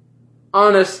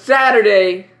on a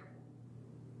Saturday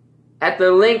at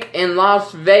the Link in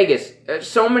Las Vegas.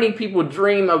 So many people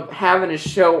dream of having a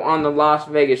show on the Las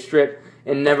Vegas Strip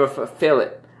and never fulfill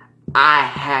it. I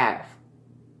have.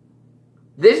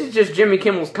 This is just Jimmy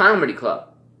Kimmel's Comedy Club.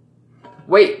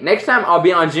 Wait, next time I'll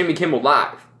be on Jimmy Kimmel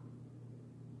Live.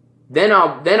 Then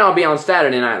I'll be on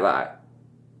Saturday Night Live.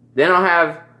 Then I'll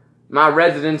have my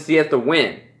residency at the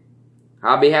Wynn.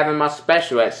 I'll be having my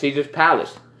special at Caesar's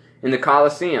Palace in the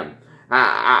Coliseum.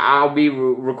 I'll be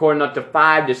recording up to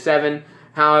 5 to 7,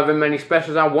 however many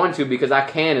specials I want to, because I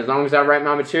can. As long as I write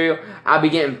my material, I'll be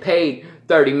getting paid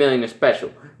 $30 million a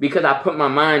special because I put my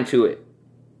mind to it.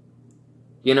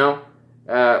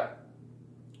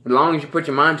 As long as you put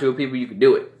your mind to it, people, you can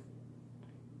do it.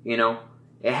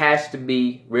 It has to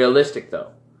be realistic,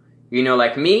 though.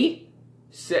 Like me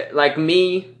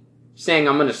saying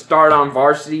I'm going to start on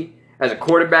varsity as a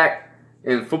quarterback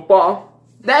in football,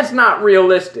 that's not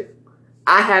realistic.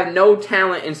 I have no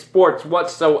talent in sports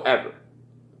whatsoever.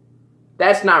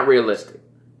 That's not realistic.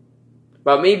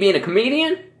 But me being a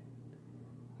comedian,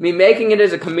 me making it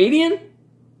as a comedian,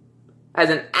 as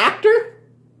an actor,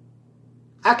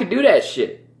 I could do that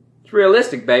shit. It's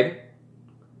realistic, baby.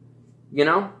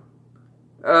 Yeah.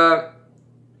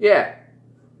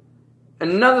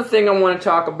 Another thing I want to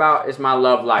talk about is my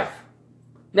love life.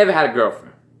 Never had a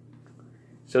girlfriend.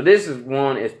 So this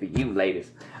one is for you ladies.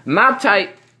 My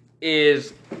type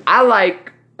is I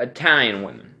like Italian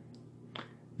women.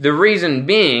 The reason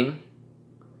being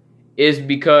is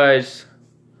because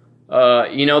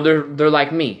they're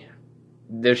like me.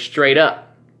 They're straight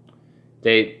up.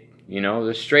 They're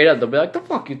straight up. They'll be like, the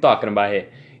fuck you talking about here?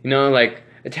 Like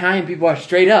Italian people are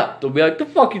straight up. They'll be like, the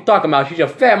fuck you talking about? She's a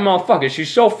fat motherfucker. She's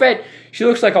so fat, she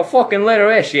looks like a fucking letter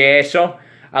S, you asshole.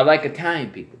 I like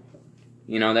Italian people.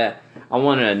 That I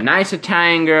want a nice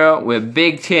Italian girl with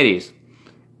big titties,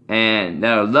 and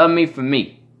that'll love me for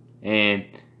me. And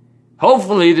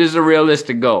hopefully this is a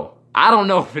realistic goal. I don't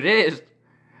know if it is,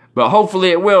 but hopefully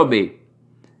it will be.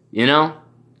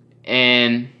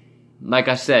 And like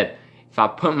I said, if I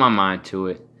put my mind to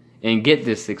it and get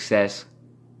this success,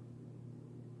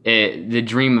 the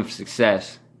dream of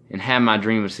success, and have my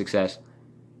dream of success,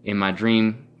 and my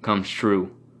dream comes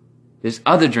true, this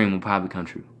other dream will probably come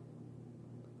true.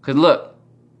 Because look,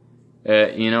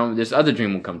 this other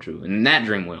dream will come true, and that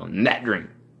dream will, and that dream.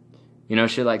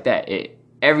 Shit like that.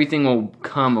 Everything will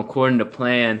come according to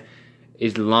plan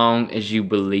as long as you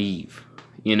believe.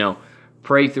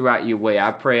 Pray throughout your way.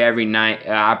 I pray every night.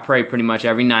 I pray pretty much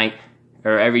every night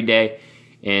or every day,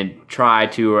 and try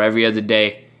to, or every other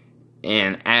day,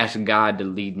 and ask God to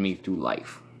lead me through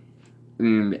life.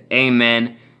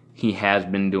 Amen. He has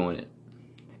been doing it.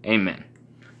 Amen.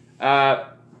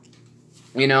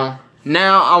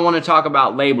 Now I want to talk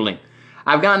about labeling.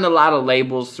 I've gotten a lot of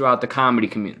labels throughout the comedy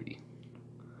community.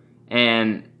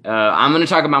 And I'm going to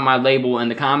talk about my label in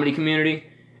the comedy community,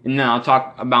 and then I'll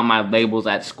talk about my labels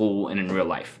at school and in real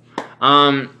life.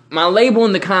 My label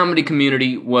in the comedy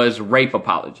community was rape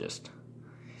apologist.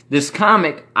 This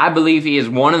comic, I believe he is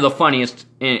one of the funniest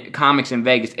comics in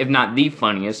Vegas, if not the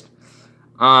funniest.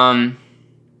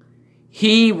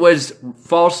 He was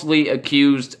falsely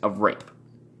accused of rape.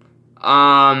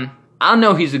 I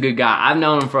know he's a good guy. I've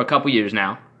known him for a couple years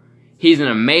now. He's an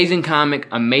amazing comic,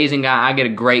 amazing guy. I get a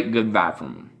great, good vibe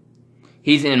from him.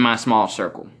 He's in my small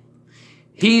circle.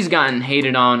 He's gotten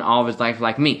hated on all of his life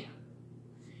like me.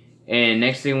 And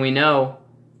next thing we know,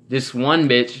 this one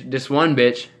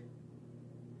bitch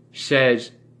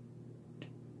says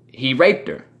he raped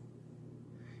her.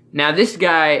 Now this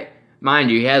guy,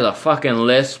 mind you, he has a fucking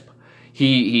lisp.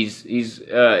 He's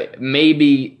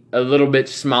maybe a little bit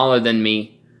smaller than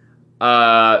me.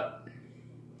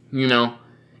 You know,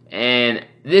 and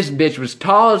this bitch was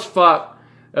tall as fuck,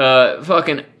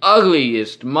 fucking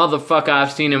ugliest motherfucker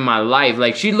I've seen in my life.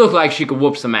 Like, she looked like she could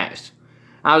whoop some ass.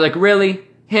 I was like, really?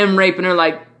 Him raping her?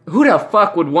 Like, who the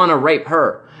fuck would want to rape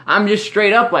her? I'm just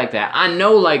straight up like that. I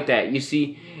know like that, you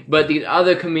see. But these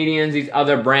other comedians, these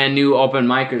other brand new open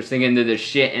micers thinking they're the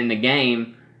shit in the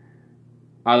game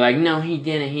are like, no, he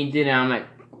didn't. I'm like,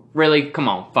 really? Come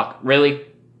on, fuck, really?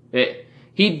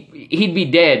 He'd be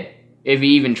dead if he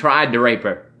even tried to rape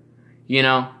her. You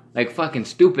know? Like fucking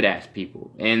stupid ass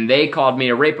people. And they called me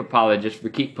a rape apologist for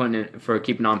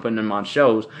keeping on putting them on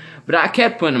shows. But I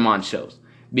kept putting them on shows.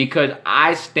 Because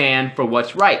I stand for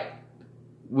what's right.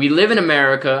 We live in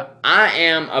America. I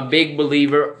am a big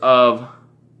believer of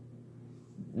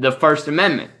the First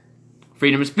Amendment.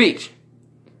 Freedom of speech.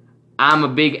 I'm a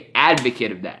big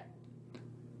advocate of that.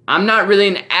 I'm not really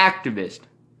an activist.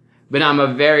 But I'm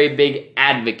a very big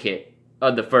advocate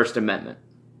of the First Amendment.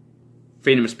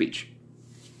 Freedom of speech.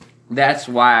 That's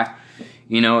why,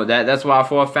 you know, that's why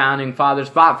our founding fathers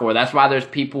fought for. That's why there's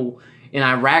people in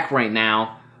Iraq right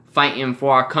now fighting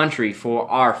for our country,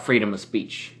 for our freedom of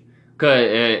speech.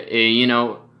 Because, you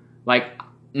know, like,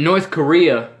 North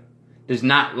Korea does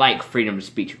not like freedom of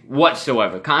speech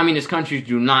whatsoever. Communist countries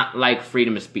do not like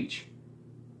freedom of speech.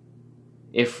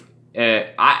 If,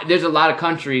 there's a lot of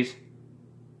countries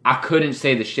I couldn't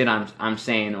say the shit I'm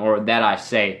saying or that I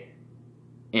say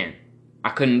in. I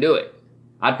couldn't do it.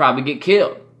 I'd probably get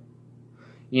killed.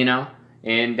 You know?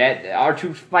 And that our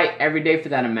troops fight every day for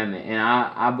that amendment. And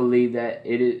I believe that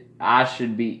I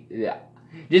should be,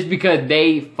 just because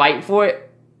they fight for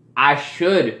it, I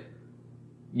should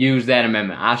use that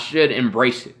amendment. I should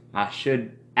embrace it. I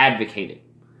should advocate it.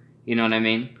 You know what I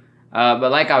mean? But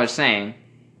like I was saying,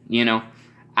 you know,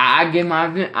 I give my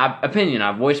opinion.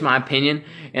 I voiced my opinion,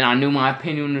 and I knew my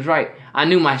opinion was right. I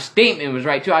knew my statement was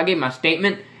right, too. I gave my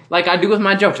statement like I do with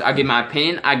my jokes. I give my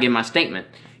opinion, I give my statement.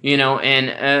 You know,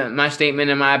 and my statement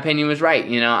and my opinion was right.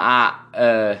 You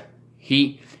know,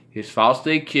 he was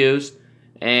falsely accused,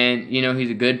 and, you know, he's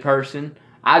a good person.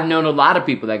 I've known a lot of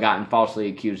people that gotten falsely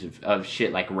accused of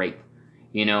shit like rape.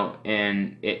 You know,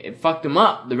 and it fucked them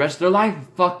up. The rest of their life, it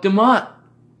fucked them up.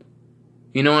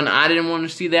 You know, and I didn't want to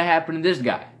see that happen to this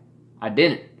guy. I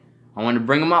didn't. I wanted to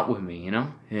bring him up with me, you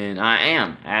know? And I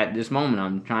am. At this moment,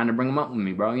 I'm trying to bring him up with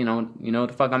me, bro. You know what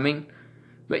the fuck I mean?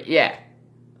 But yeah.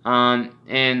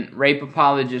 And rape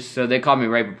apologists, so they call me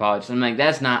rape apologist. I'm like,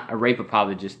 that's not a rape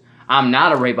apologist. I'm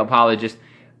not a rape apologist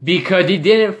because he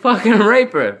didn't fucking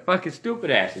rape her. Fucking stupid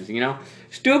asses, you know?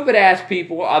 Stupid ass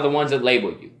people are the ones that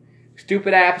label you.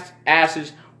 Stupid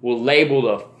asses will label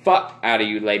the fuck out of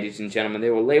you, ladies and gentlemen.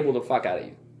 They will label the fuck out of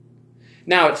you.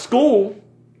 Now, at school,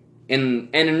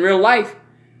 and in real life,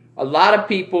 a lot of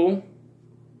people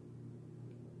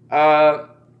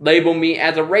label me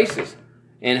as a racist,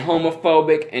 and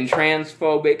homophobic, and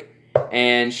transphobic,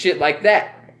 and shit like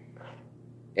that.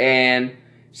 And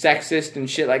sexist and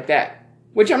shit like that.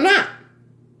 Which I'm not.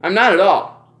 I'm not at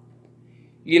all.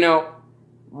 You know,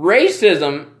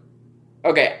 racism,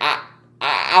 okay,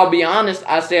 I'll be honest,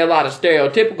 I say a lot of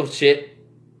stereotypical shit.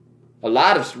 A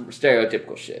lot of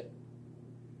stereotypical shit.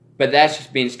 But that's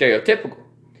just being stereotypical.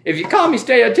 If you call me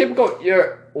stereotypical,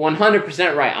 you're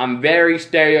 100% right. I'm very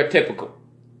stereotypical.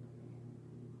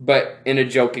 But in a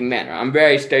joking manner. I'm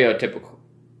very stereotypical.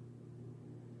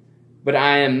 But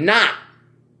I am not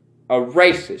a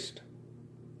racist.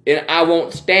 And I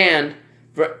won't stand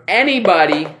for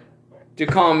anybody to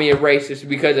call me a racist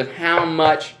because of how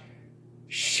much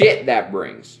shit that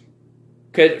brings.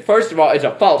 Because, first of all, it's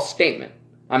a false statement.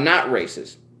 I'm not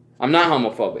racist. I'm not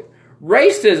homophobic.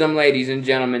 Racism, ladies and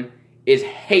gentlemen, is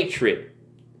hatred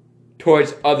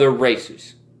towards other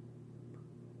races.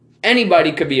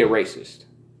 Anybody could be a racist.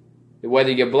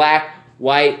 Whether you're black,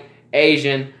 white,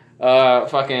 Asian,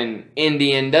 fucking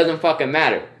Indian, doesn't fucking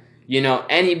matter. You know,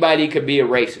 anybody could be a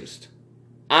racist.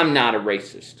 I'm not a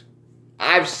racist.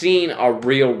 I've seen a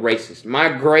real racist. My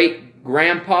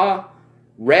great-grandpa,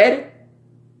 Red,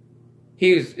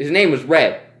 his name was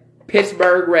Red.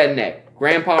 Pittsburgh redneck.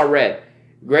 Grandpa Red.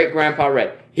 Great-grandpa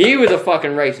Red. He was a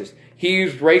fucking racist. He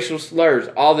used racial slurs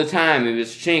all the time. It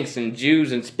was chinks and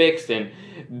Jews and spics and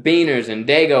beaners and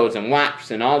dagos and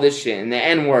waps and all this shit and the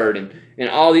N-word and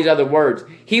all these other words.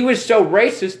 He was so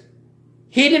racist,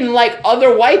 he didn't like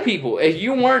other white people. If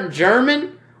you weren't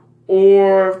German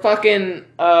or fucking,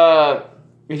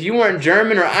 if you weren't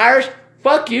German or Irish,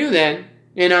 fuck you then.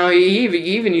 You know, he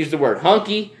even used the word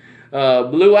hunky,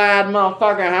 blue-eyed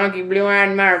motherfucker, hunky, blue-eyed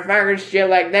motherfucker, shit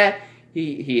like that.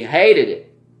 He hated it.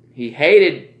 He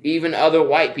hated even other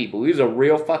white people. He was a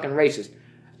real fucking racist.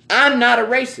 I'm not a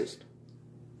racist.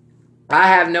 I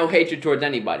have no hatred towards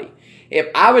anybody. If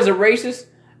I was a racist,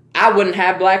 I wouldn't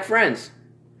have black friends.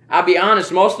 I'll be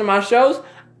honest, most of my shows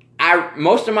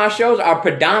are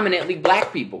predominantly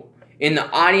black people in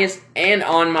the audience and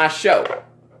on my show.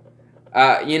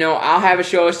 You know, I'll have a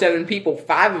show of 7 people,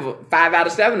 5 out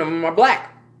of 7 of them are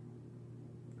black.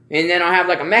 And then I'll have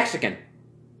like a Mexican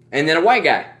and then a white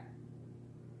guy.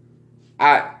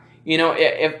 You know,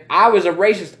 if I was a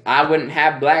racist, I wouldn't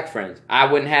have black friends. I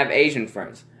wouldn't have Asian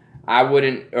friends. I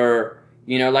wouldn't, or,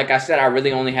 you know, like I said, I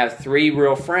really only have 3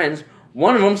 real friends.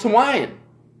 One of them's Hawaiian.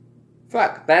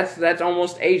 Fuck, that's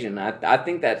almost Asian. I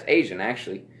think that's Asian,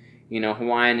 actually. You know,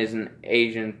 Hawaiian is an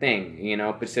Asian thing. You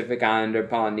know, Pacific Islander,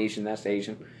 Polynesian, that's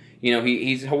Asian. You know,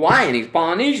 he's Hawaiian, he's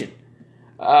Polynesian.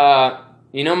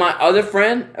 You know, my other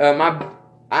friend,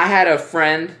 I had a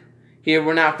friend, here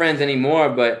we're not friends anymore,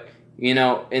 but, you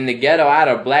know, in the ghetto, I had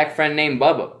a black friend named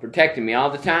Bubba, protecting me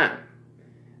all the time.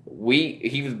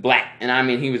 He was black, and I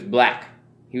mean, he was black.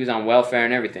 He was on welfare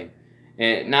and everything.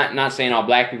 And not saying all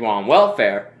black people are on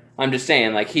welfare, I'm just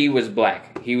saying, like, he was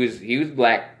black. He was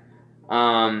black.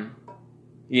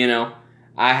 You know,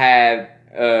 I have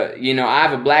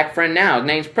a black friend now. His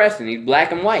name's Preston. He's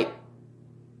black and white.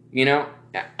 You know,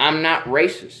 I'm not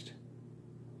racist.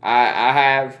 I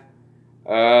have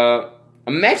a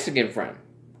Mexican friend.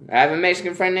 I have a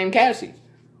Mexican friend named Cassie.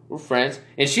 We're friends.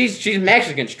 And she's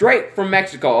Mexican, straight from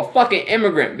Mexico. A fucking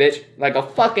immigrant, bitch. Like a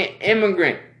fucking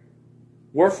immigrant.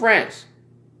 We're friends.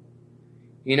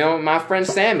 You know, my friend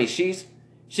Sammy, she's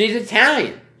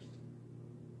Italian.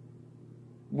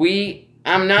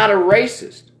 I'm not a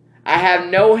racist. I have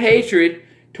no hatred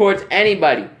towards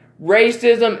anybody.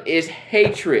 Racism is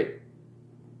hatred,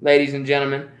 ladies and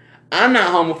gentlemen. I'm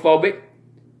not homophobic.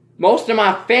 Most of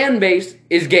my fan base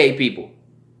is gay people.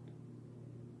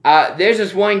 There's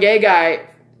this one gay guy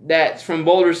that's from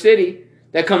Boulder City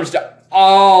that comes to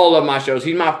all of my shows.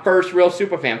 He's my first real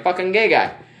super fan. Fucking gay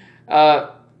guy.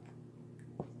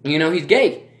 You know, he's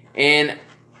gay. And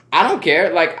I don't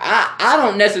care. Like, I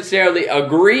don't necessarily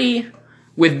agree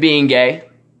with being gay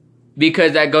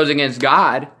because that goes against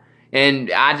God.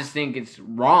 And I just think it's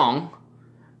wrong.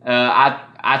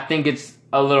 I think it's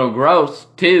a little gross,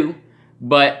 too.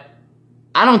 But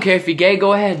I don't care if you're gay,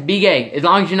 go ahead, be gay. As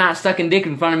long as you're not sucking dick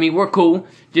in front of me, we're cool.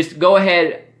 Just go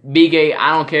ahead, be gay.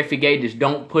 I don't care if you're gay, just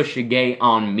don't push your gay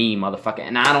on me, motherfucker.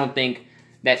 And I don't think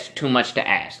that's too much to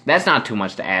ask. That's not too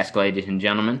much to ask, ladies and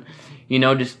gentlemen. You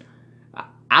know, just,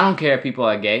 I don't care if people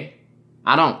are gay.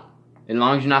 I don't. As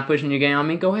long as you're not pushing your gay on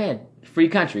me, go ahead. Free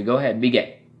country, go ahead, be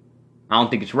gay. I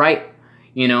don't think it's right,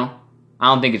 you know.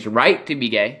 I don't think it's right to be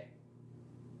gay.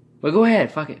 But go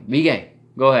ahead, fuck it, be gay.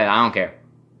 Go ahead, I don't care,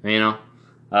 you know.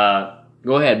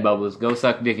 Go ahead, Bubbles. Go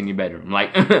suck dick in your bedroom. Like,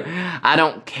 I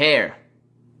don't care.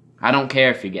 I don't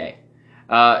care if you're gay.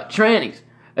 Trannies.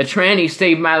 A tranny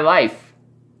saved my life.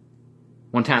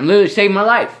 One time, literally saved my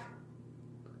life.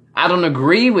 I don't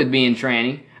agree with being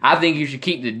tranny. I think you should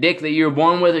keep the dick that you were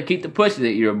born with or keep the pussy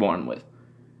that you were born with.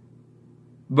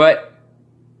 But,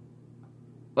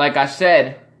 like I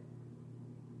said,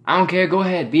 I don't care. Go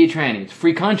ahead. Be a tranny. It's a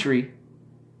free country.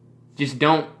 Just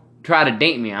don't try to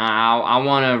date me. I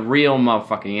want a real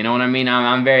motherfucker. You know what I mean?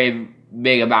 I'm very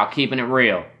big about keeping it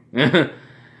real.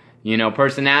 You know,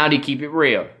 personality, keep it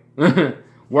real.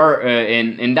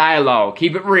 In dialogue,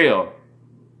 keep it real.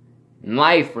 In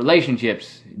life,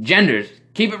 relationships, genders,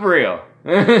 keep it real.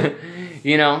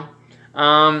 You know,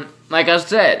 like I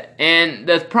said, and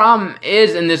the problem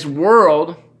is in this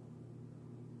world,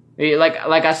 like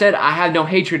I said, I have no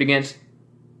hatred against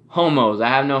homos. I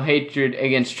have no hatred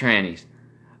against trannies.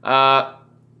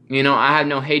 You know, I have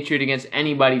no hatred against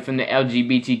anybody from the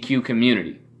LGBTQ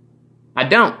community. I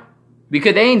don't.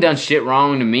 Because they ain't done shit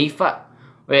wrong to me. Fuck.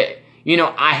 You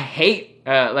know, I hate,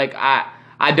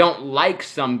 I don't like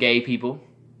some gay people.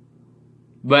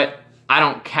 But I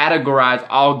don't categorize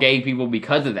all gay people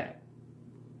because of that.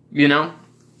 You know?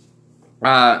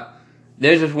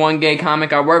 There's this one gay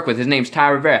comic I work with. His name's Ty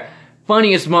Rivera.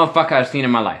 Funniest motherfucker I've seen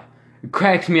in my life. It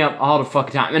cracks me up all the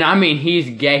fucking time. And I mean, he's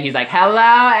gay. He's like,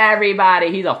 hello,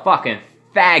 everybody. He's a fucking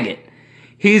faggot.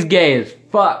 He's gay as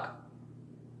fuck.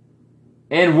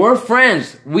 And we're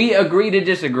friends. We agree to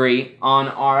disagree on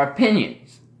our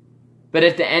opinions. But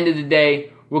at the end of the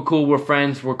day, we're cool, we're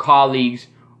friends, we're colleagues,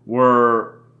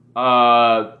 we're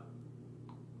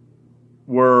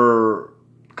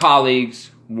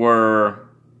colleagues,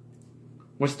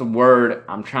 what's the word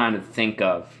I'm trying to think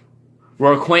of?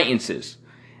 We're acquaintances.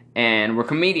 And we're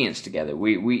comedians together.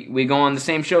 We go on the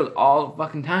same shows all the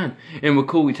fucking time. And we're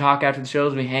cool. We talk after the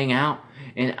shows. We hang out.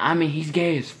 And I mean, he's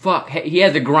gay as fuck. He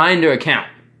has a Grindr account.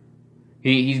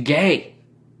 He's gay.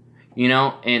 You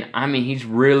know? And I mean, he's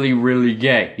really, really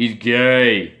gay. He's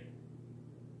gay.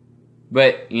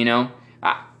 But, you know,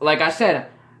 like I said,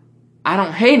 I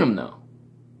don't hate him though.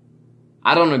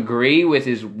 I don't agree with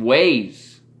his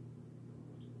ways.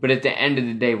 But at the end of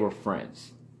the day, we're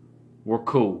friends. We're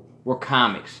cool. We're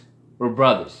comics. We're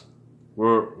brothers.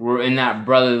 We're in that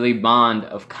brotherly bond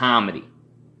of comedy.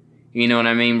 You know what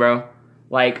I mean, bro?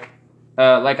 Like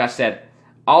I said,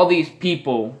 all these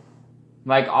people,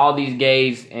 like all these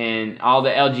gays and all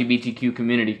the LGBTQ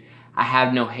community, I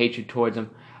have no hatred towards them.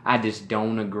 I just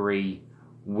don't agree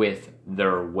with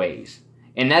their ways.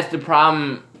 And that's the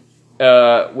problem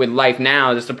with life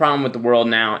now. That's the problem with the world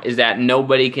now, is that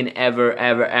nobody can ever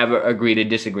agree to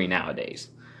disagree nowadays.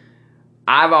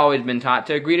 I've always been taught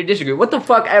to agree to disagree. What the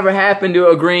fuck ever happened to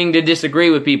agreeing to disagree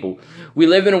with people? We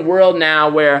live in a world now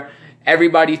where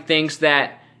everybody thinks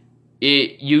that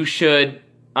you should,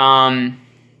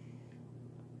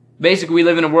 basically we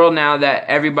live in a world now that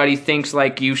everybody thinks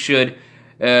like you should,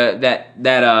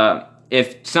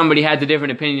 if somebody has a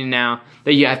different opinion now,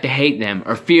 that you have to hate them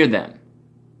or fear them.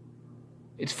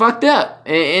 It's fucked up,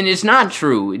 and it's not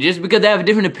true. Just because they have a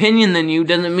different opinion than you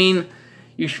doesn't mean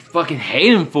you should fucking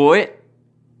hate them for it.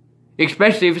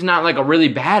 Especially if it's not like a really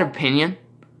bad opinion.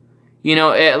 You know,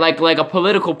 like a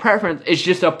political preference. It's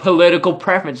just a political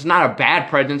preference. It's not a bad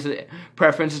preference.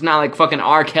 It's not like fucking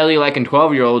R. Kelly liking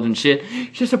 12-year-olds and shit.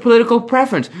 It's just a political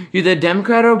preference. You're either a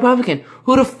Democrat or Republican.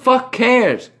 Who the fuck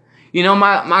cares? You know,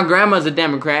 my grandma's a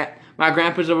Democrat. My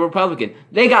grandpa's a Republican.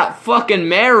 They got fucking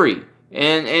married.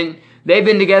 And they've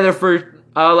been together for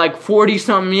like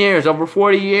 40-something years. Over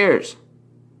 40 years.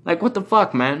 Like, what the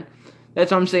fuck, man? That's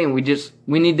what I'm saying.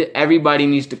 Everybody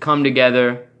needs to come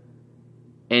together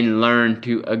and learn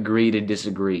to agree to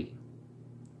disagree.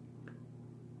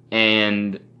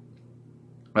 And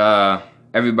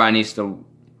everybody needs to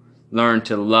learn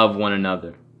to love one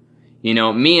another. You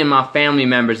know, me and my family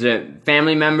members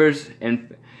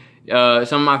and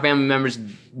some of my family members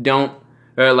don't,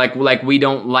 like we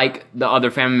don't like the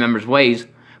other family members' ways.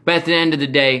 But at the end of the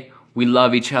day, we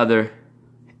love each other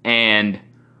and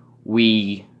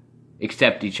we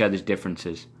accept each other's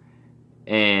differences,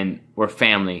 and we're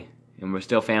family, and we're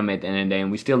still family at the end of the day,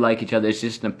 and we still like each other. It's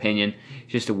just an opinion,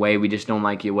 it's just a way. We just don't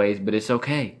like your ways, but it's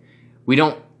okay.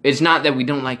 It's not that we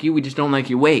don't like you, we just don't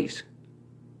like your ways.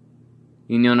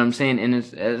 You know what I'm saying? And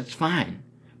it's fine.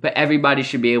 But everybody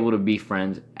should be able to be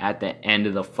friends at the end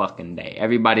of the fucking day.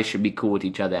 Everybody should be cool with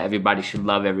each other. Everybody should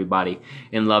love everybody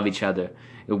and love each other,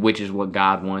 which is what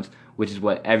God wants, which is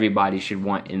what everybody should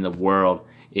want in the world.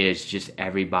 Is just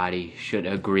everybody should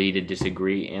agree to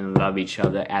disagree and love each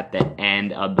other at the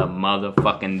end of the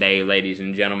motherfucking day, ladies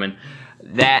and gentlemen.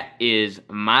 That is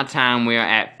my time. We are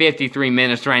at 53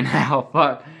 minutes right now.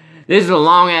 Fuck. This is a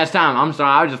long-ass time. I'm sorry.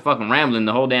 I was just fucking rambling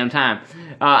the whole damn time.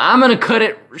 I'm going to cut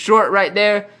it short right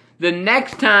there. The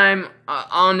next time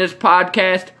on this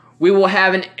podcast, we will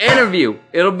have an interview.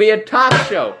 It'll be a talk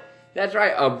show. That's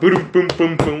right. A boom, boom,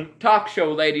 boom, boom. Talk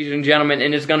show, ladies and gentlemen.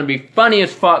 And it's going to be funny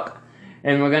as fuck.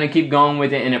 And we're going to keep going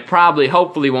with it, and it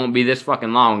hopefully won't be this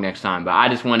fucking long next time, but I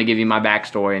just want to give you my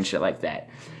backstory and shit like that.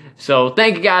 So,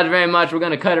 thank you guys very much. We're going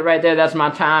to cut it right there. That's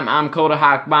my time. I'm Coda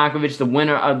Bonkovich, the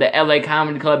winner of the LA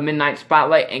Comedy Club Midnight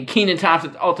Spotlight and Keenan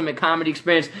Thompson's Ultimate Comedy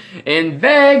Experience in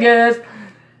Vegas.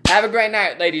 Have a great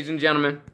night, ladies and gentlemen.